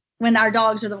need when our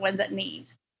dogs are the ones that need.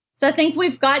 So I think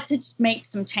we've got to make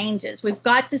some changes. We've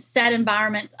got to set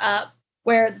environments up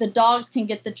where the dogs can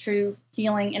get the true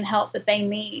healing and help that they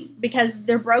need, because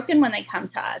they're broken when they come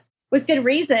to us with good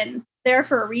reason. They're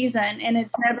for a reason, and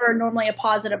it's never normally a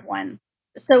positive one.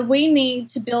 So we need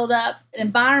to build up an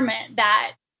environment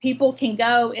that people can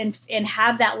go and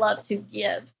have that love to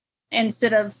give,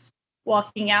 instead of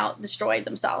walking out destroyed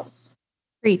themselves.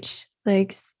 Preach.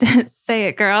 Like, say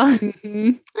it, girl.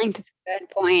 Mm-hmm. I think that's a good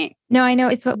point. No, I know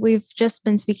it's what we've just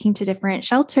been speaking to different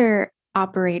shelter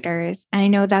operators. And I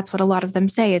know that's what a lot of them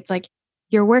say. It's like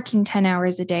you're working 10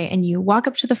 hours a day and you walk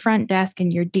up to the front desk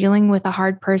and you're dealing with a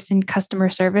hard person, customer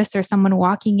service, or someone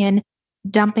walking in,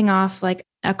 dumping off like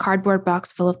a cardboard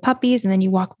box full of puppies. And then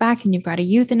you walk back and you've got to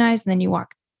euthanize, and then you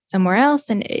walk somewhere else.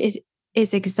 And it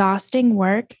is exhausting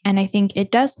work. And I think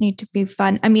it does need to be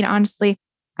fun. I mean, honestly,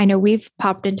 I know we've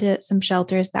popped into some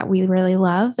shelters that we really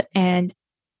love. And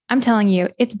I'm telling you,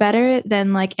 it's better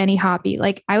than like any hobby.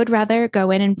 Like I would rather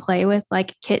go in and play with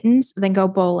like kittens than go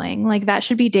bowling. Like that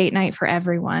should be date night for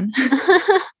everyone.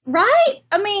 Right?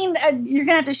 I mean, you're going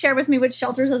to have to share with me which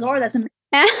shelters those are. That's important.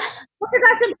 Because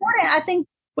that's important. I think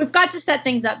we've got to set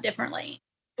things up differently.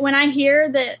 When I hear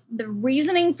that the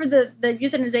reasoning for the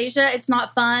euthanization, it's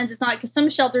not funds. It's not because some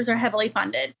shelters are heavily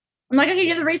funded. I'm like, okay, you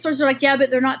have the resources. They're like, yeah, but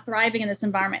they're not thriving in this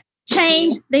environment.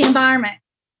 Change the environment.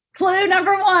 Clue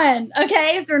number one.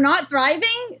 Okay, if they're not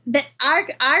thriving, that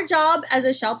our job as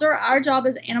a shelter, our job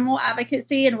as animal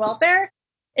advocacy and welfare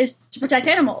is to protect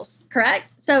animals,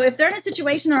 correct? So if they're in a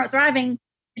situation they're not thriving,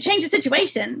 we change the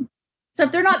situation. So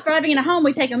if they're not thriving in a home,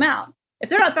 we take them out. If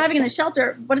they're not thriving in the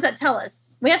shelter, what does that tell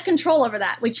us? We have control over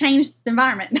that. We change the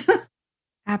environment.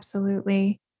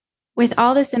 Absolutely. With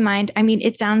all this in mind, I mean,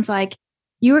 it sounds like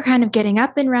you were kind of getting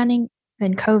up and running,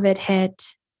 then COVID hit.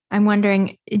 I'm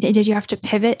wondering, did you have to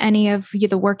pivot any of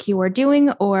the work you were doing,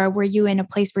 or were you in a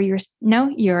place where no,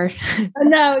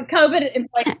 COVID.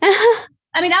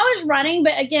 I mean, I was running,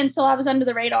 but again, still I was under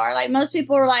the radar. Like most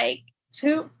people were like,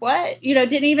 who, what,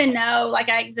 didn't even know like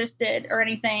I existed or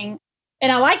anything.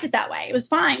 And I liked it that way. It was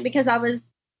fine because I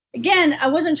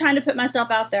wasn't trying to put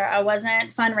myself out there. I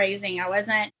wasn't fundraising. I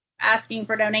wasn't asking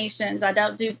for donations. I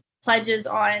don't do pledges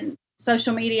on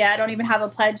social media. I don't even have a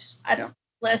pledge. I don't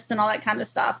list and all that kind of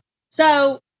stuff.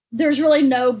 So there's really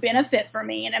no benefit for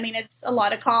me. And I mean, it's a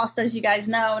lot of cost, as you guys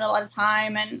know, and a lot of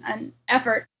time and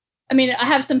effort. I mean, I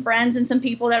have some friends and some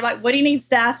people that are like, what do you need,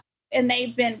 staff? And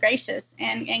they've been gracious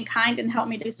and kind and helped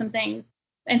me do some things.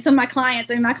 And some of my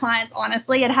clients,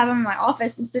 honestly, I'd have them in my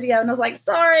office and studio. And I was like,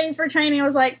 sorry for training. I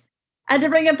was like, I had to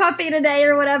bring a puppy today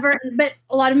or whatever. But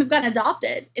a lot of them have gotten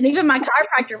adopted. And even my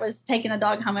chiropractor was taking a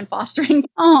dog home and fostering.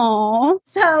 Oh,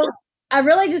 So I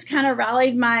really just kind of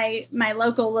rallied my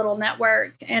local little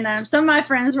network. And some of my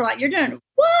friends were like, you're doing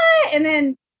what? And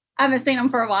then I haven't seen them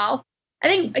for a while. I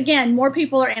think, again, more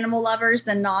people are animal lovers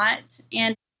than not.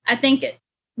 And I think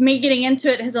me getting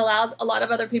into it has allowed a lot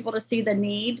of other people to see the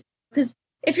need. Because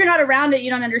if you're not around it,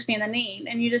 you don't understand the need.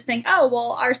 And you just think, oh,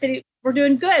 well, our city, we're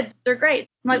doing good. They're great.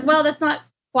 I'm like, well, that's not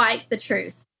quite the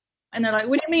truth. And they're like,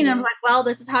 what do you mean? And I'm like, well,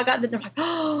 this is how I got. They're like,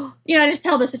 oh, I just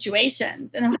tell the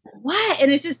situations. And I'm like, what?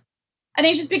 And it's just, I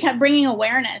think it's just become bringing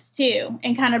awareness too,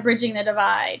 and kind of bridging the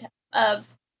divide of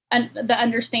the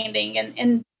understanding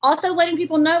and also letting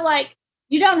people know, like,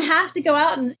 you don't have to go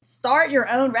out and start your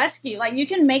own rescue. Like, you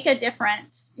can make a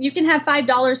difference. You can have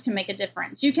 $5 can make a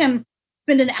difference. You can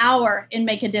spend an hour and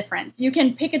make a difference. You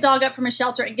can pick a dog up from a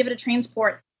shelter and give it a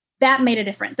transport. That made a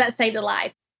difference. That saved a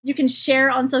life. You can share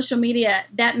on social media.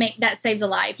 That saves a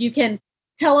life. You can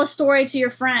tell a story to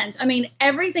your friends. I mean,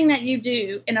 everything that you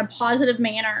do in a positive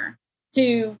manner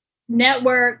to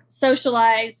network,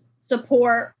 socialize,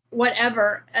 support,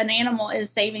 whatever, an animal is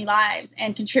saving lives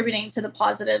and contributing to the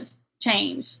positive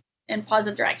change and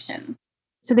positive direction.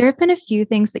 So there have been a few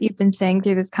things that you've been saying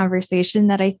through this conversation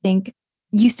that I think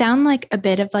you sound like a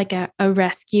bit of like a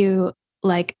rescue,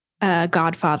 like a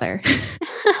godfather.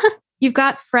 You've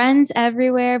got friends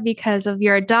everywhere because of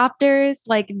your adopters.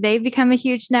 Like they've become a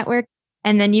huge network.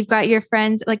 And then you've got your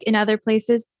friends like in other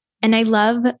places. And I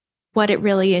love what it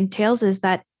really entails is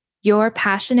that your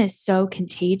passion is so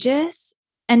contagious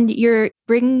and you're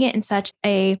bringing it in such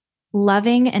a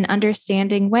loving and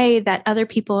understanding way that other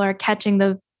people are catching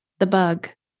the bug.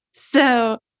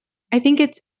 So I think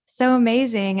it's so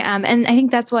amazing. And I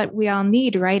think that's what we all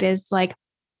need, right? Is like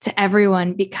to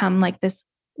everyone become like this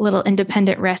little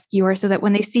independent rescuer so that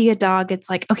when they see a dog, it's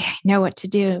like, okay, I know what to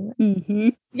do. Mm-hmm.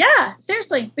 Yeah,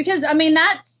 seriously. Because I mean,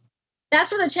 that's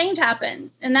where the change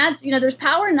happens. And that's, there's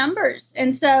power in numbers.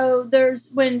 And so there's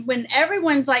when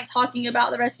everyone's like talking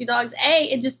about the rescue dogs,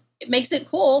 it makes it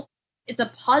cool. It's a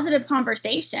positive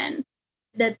conversation.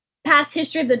 The past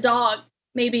history of the dog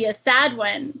may be a sad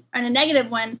one and a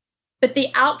negative one, but the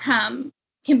outcome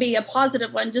can be a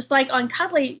positive one. Just like on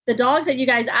Cuddly, the dogs that you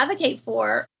guys advocate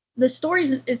for, the story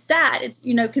is sad. It's,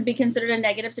 could be considered a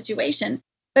negative situation.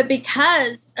 But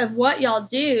because of what y'all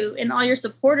do and all your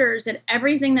supporters and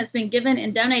everything that's been given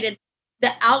and donated,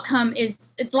 the outcome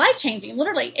it's life-changing.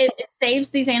 Literally, it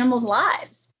saves these animals'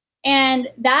 lives.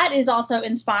 And that is also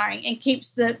inspiring and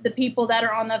keeps the people that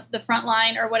are on the front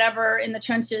line or whatever in the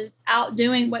trenches out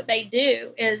doing what they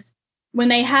do, is when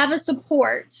they have a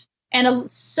support and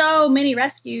so many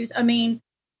rescues. I mean,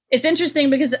 it's interesting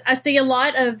because I see a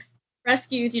lot of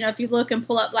rescues, if you look and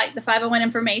pull up like the 501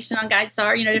 information on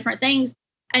GuideStar, different things,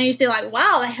 and you see like,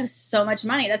 wow, they have so much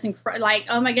money. That's incredible. Like,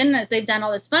 oh my goodness, they've done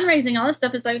all this fundraising, all this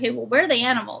stuff. It's like, okay, well, where are the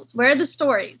animals? Where are the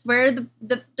stories? Where are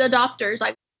the doctors?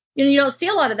 Like, you don't see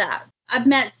a lot of that. I've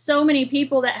met so many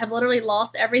people that have literally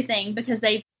lost everything because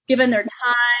they've given their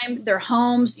time, their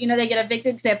homes. They get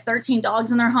evicted because they have 13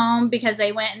 dogs in their home because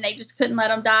they went and they just couldn't let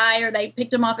them die, or they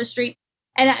picked them off a street.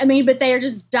 And I mean, but they are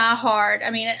just die hard.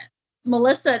 I mean,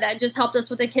 Melissa that just helped us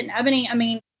with the kitten Ebony, I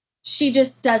mean, she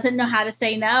just doesn't know how to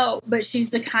say no, but she's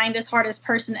the kindest, hardest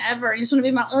person ever. You just want to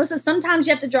be Melissa. Sometimes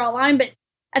you have to draw a line, but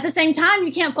at the same time,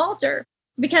 you can't falter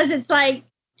because it's like,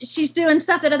 she's doing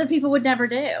stuff that other people would never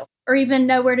do or even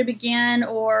know where to begin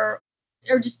or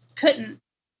just couldn't.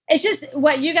 It's just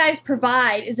what you guys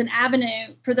provide is an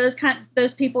avenue for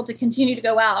those people to continue to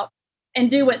go out and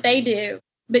do what they do,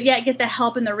 but yet get the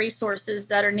help and the resources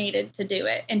that are needed to do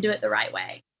it and do it the right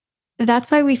way.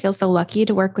 That's why we feel so lucky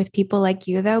to work with people like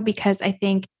you, though, because I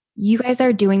think you guys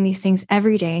are doing these things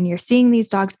every day and you're seeing these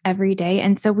dogs every day.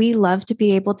 And so we love to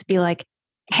be able to be like,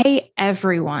 hey,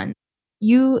 everyone,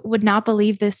 you would not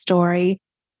believe this story.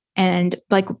 And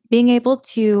like being able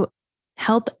to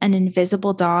help an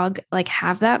invisible dog, like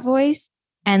have that voice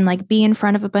and like be in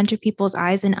front of a bunch of people's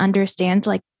eyes and understand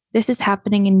like this is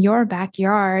happening in your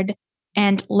backyard.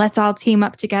 And let's all team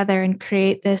up together and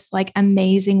create this like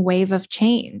amazing wave of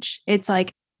change. It's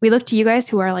like, we look to you guys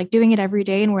who are like doing it every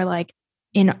day and we're like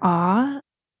in awe.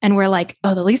 And we're like,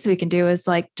 oh, the least we can do is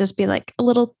like, just be like a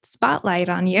little spotlight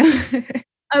on you.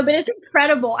 Oh, but it's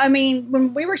incredible. I mean,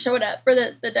 when we were showing up for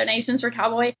the donations for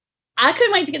Cowboy, I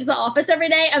couldn't wait to get to the office every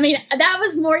day. I mean, that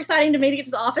was more exciting to me to get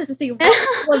to the office to see what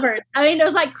delivered. I mean, it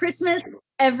was like Christmas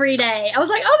every day. I was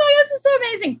like, oh my God, this is so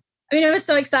amazing. I mean, it was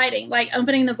so exciting, like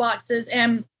opening the boxes.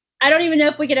 And I don't even know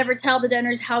if we could ever tell the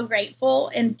donors how grateful,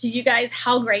 and to you guys,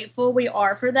 how grateful we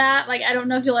are for that. Like, I don't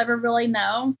know if you'll ever really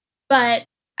know, but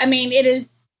I mean, it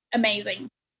is amazing.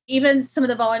 Even some of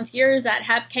the volunteers that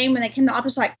came when they came to the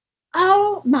office, like,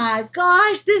 oh my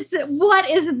gosh, what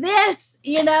is this?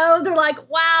 They're like,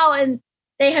 wow. And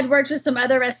they had worked with some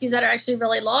other rescues that are actually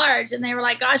really large. And they were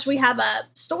like, gosh, we have a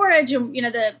storage and,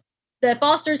 the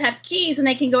fosters have keys and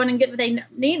they can go in and get what they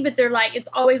need. But they're like, it's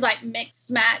always like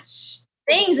mix match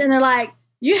things. And they're like,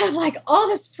 you have like all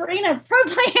this Purina Pro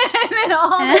Plan and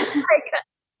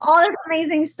all this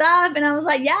amazing stuff. And I was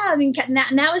like, yeah, I mean, and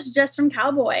that was just from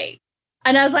Cowboy.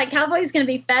 And I was like, Cowboy's going to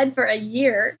be fed for a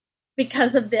year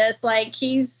because of this. Like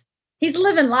he's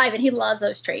living life and he loves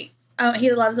those treats. Oh,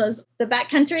 he loves the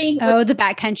backcountry. Oh, the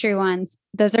backcountry ones.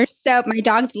 Those are my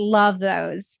dogs love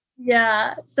those.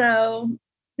 Yeah. So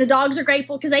the dogs are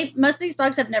grateful because most of these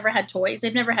dogs have never had toys.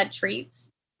 They've never had treats.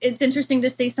 It's interesting to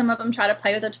see some of them try to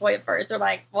play with a toy at first. They're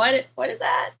like, what is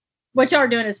that? What y'all are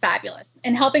doing is fabulous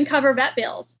and helping cover vet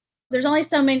bills. There's only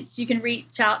so much you can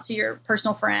reach out to your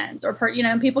personal friends or,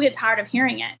 and people get tired of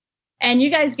hearing it. And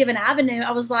you guys give an avenue.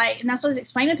 I was like, and that's what I was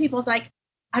explaining to people. It's like,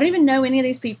 I don't even know any of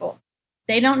these people.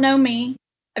 They don't know me.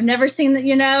 I've never seen that,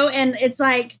 and it's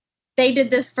like they did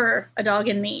this for a dog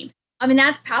in need. I mean,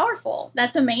 that's powerful.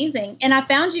 That's amazing. And I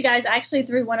found you guys actually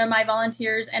through one of my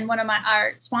volunteers and one of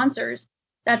our sponsors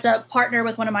that's a partner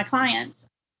with one of my clients.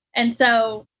 And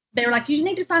so they were like, you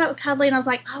need to sign up with Cuddly. And I was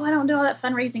like, oh, I don't do all that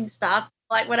fundraising stuff,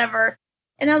 like whatever.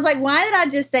 And I was like, why did I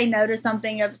just say no to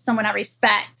something of someone I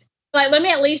respect? Like, let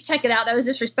me at least check it out. That was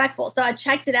disrespectful. So I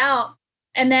checked it out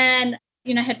and then,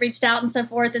 had reached out and so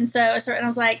forth. And so I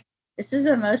was like, this is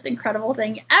the most incredible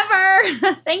thing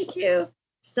ever. Thank you.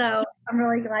 So I'm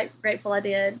really grateful I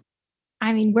did.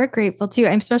 I mean, we're grateful too.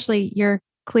 Especially you're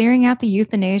clearing out the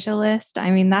euthanasia list.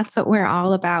 I mean, that's what we're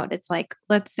all about. It's like,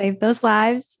 let's save those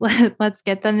lives. Let's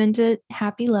get them into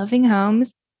happy, loving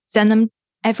homes. Send them.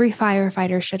 Every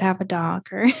firefighter should have a dog.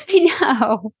 I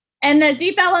know. And the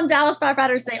Deep Ellum Dallas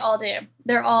firefighters, they all do.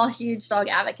 They're all huge dog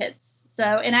advocates. So,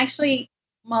 and actually,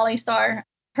 Molly Starr,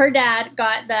 her dad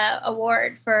got the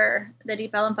award for the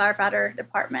Deep Ellum firefighter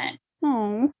department.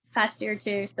 Oh, this past year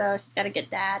too. So she's got a good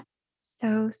dad.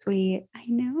 So sweet. I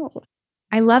know.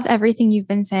 I love everything you've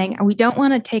been saying. We don't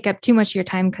want to take up too much of your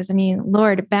time because, I mean,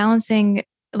 Lord, balancing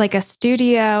like a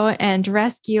studio and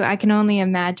rescue, I can only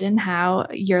imagine how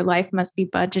your life must be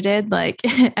budgeted. Like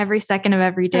every second of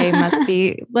every day must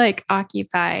be like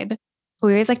occupied.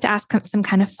 We always like to ask some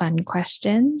kind of fun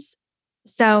questions.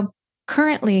 So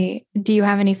currently, do you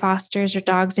have any fosters or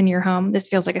dogs in your home? This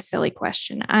feels like a silly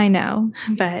question. I know,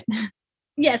 but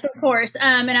Yes, of course.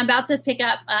 And I'm about to pick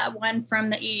up one from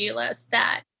the EU list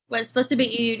that was supposed to be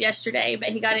EU'd yesterday, but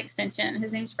he got an extension.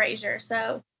 His name's Frazier.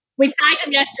 So we tagged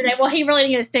him yesterday. Well, he really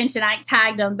didn't get an extension. I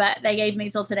tagged him, but they gave me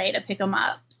till today to pick him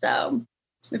up. So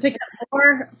we picked up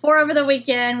four over the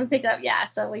weekend. We picked up,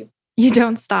 so you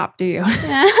don't stop, do you?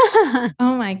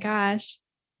 Oh my gosh.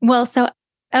 Well, so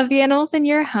of the animals in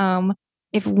your home,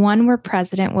 if one were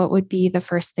president, what would be the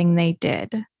first thing they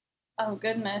did? Oh,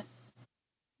 goodness.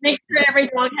 Make sure every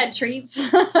dog had treats.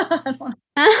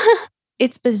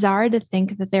 It's bizarre to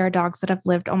think that there are dogs that have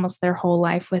lived almost their whole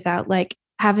life without like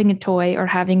having a toy or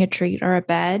having a treat or a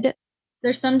bed.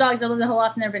 There's some dogs that live their whole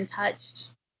life and never been touched.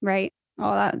 Right.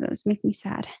 Oh, that does make me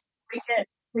sad.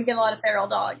 We get a lot of feral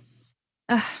dogs.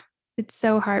 It's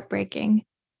so heartbreaking.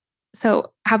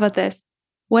 So how about this?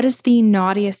 What is the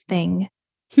naughtiest thing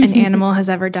an animal has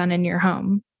ever done in your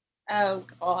home? Oh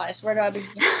gosh, where do I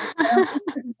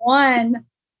begin? One,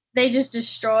 they just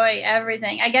destroy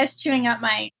everything. I guess chewing up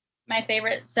my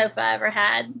favorite sofa I ever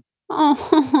had.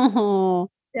 Oh,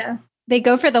 yeah. They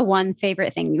go for the one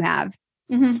favorite thing you have.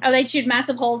 Mm-hmm. Oh, they chewed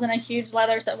massive holes in a huge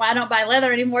leather. So I don't buy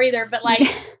leather anymore either. But like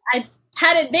I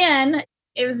had it then.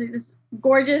 It was this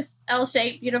gorgeous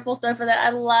L-shaped, beautiful sofa that I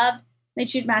loved. They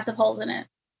chewed massive holes in it.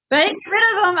 But I didn't get rid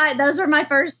of them. Those were my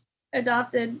first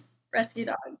adopted rescue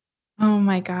dog. Oh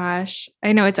my gosh.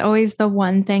 I know it's always the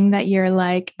one thing that you're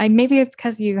like, maybe it's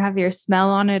because you have your smell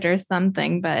on it or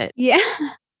something, but yeah.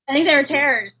 I think they were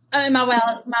terrors. Oh, my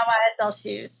YSL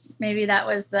shoes. Maybe that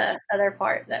was the other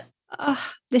part that.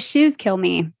 The shoes kill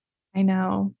me. I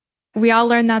know. We all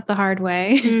learned that the hard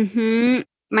way. Mm-hmm.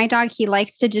 My dog, he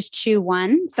likes to just chew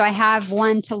one. So I have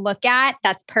one to look at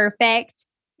that's perfect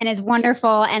and is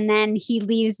wonderful. And then he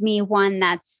leaves me one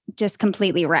that's just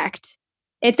completely wrecked.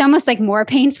 It's almost like more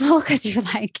painful because you're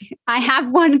like, I have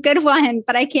one good one,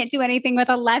 but I can't do anything with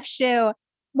a left shoe.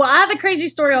 Well, I have a crazy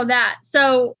story on that.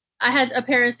 So I had a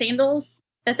pair of sandals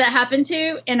that happened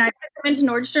to, and I took them into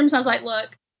Nordstrom's. I was like, look,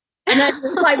 and then it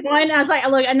was like one. I was like,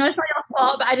 look, I know it's not y'all's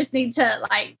fault, but I just need to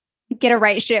like get a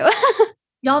right shoe.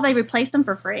 Y'all, they replaced them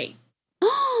for free.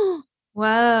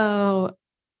 Whoa.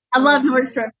 I love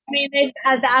Nordstrom. I mean,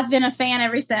 I've been a fan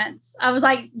ever since. I was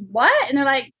like, what? And they're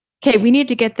like, okay, we need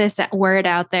to get this word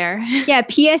out there. Yeah,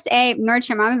 PSA,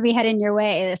 Nordstrom, I'm going to be heading your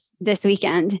way this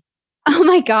weekend. Oh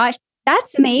my gosh.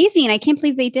 That's amazing. I can't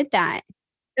believe they did that.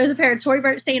 It was a pair of Tory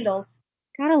Burch sandals.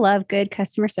 Gotta love good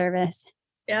customer service.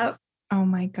 Yep. Oh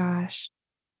my gosh.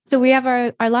 So we have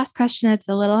our last question. It's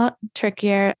a little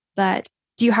trickier, but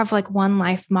do you have like one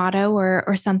life motto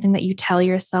or something that you tell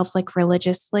yourself like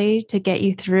religiously to get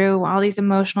you through all these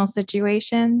emotional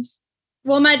situations?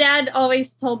 Well, my dad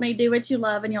always told me, do what you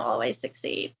love and you'll always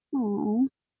succeed. Oh,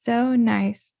 so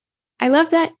nice. I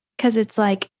love that because it's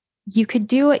like you could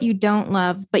do what you don't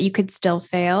love, but you could still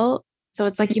fail. So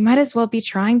it's like you might as well be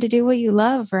trying to do what you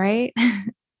love, right?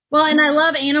 Well, and I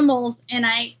love animals and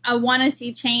I want to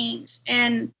see change.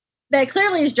 And that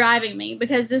clearly is driving me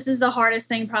because this is the hardest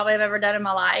thing probably I've ever done in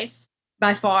my life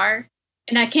by far.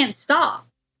 And I can't stop.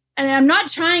 And I'm not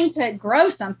trying to grow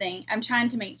something. I'm trying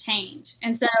to make change.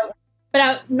 And so, but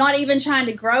I'm not even trying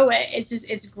to grow it.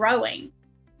 It's growing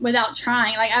without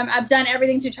trying. Like I've done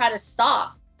everything to try to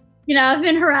stop. You know,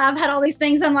 I've had all these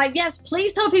things. I'm like, yes,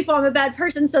 please tell people I'm a bad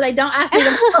person so they don't ask me to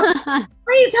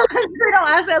please tell them so they don't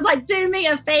ask me. I was like, do me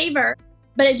a favor.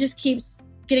 But it just keeps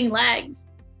getting legs.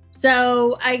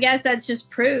 So I guess that's just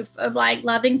proof of like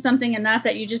loving something enough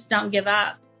that you just don't give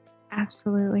up.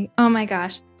 Absolutely. Oh my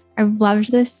gosh. I've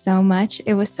loved this so much.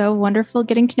 It was so wonderful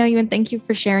getting to know you and thank you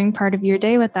for sharing part of your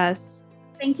day with us.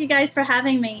 Thank you guys for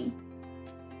having me.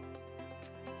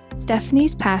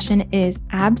 Stephanie's passion is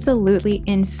absolutely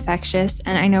infectious,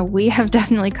 and I know we have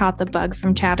definitely caught the bug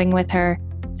from chatting with her.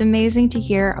 It's amazing to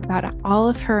hear about all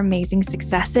of her amazing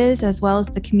successes as well as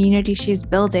the community she's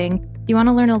building. If you want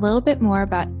to learn a little bit more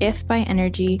about If by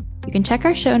Energy, you can check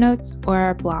our show notes or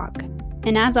our blog.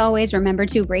 And as always, remember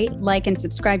to rate, like, and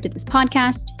subscribe to this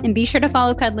podcast. And be sure to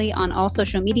follow Cuddly on all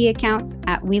social media accounts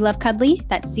at We Love Cuddly.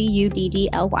 That's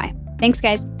CUDDLY. Thanks,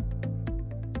 guys.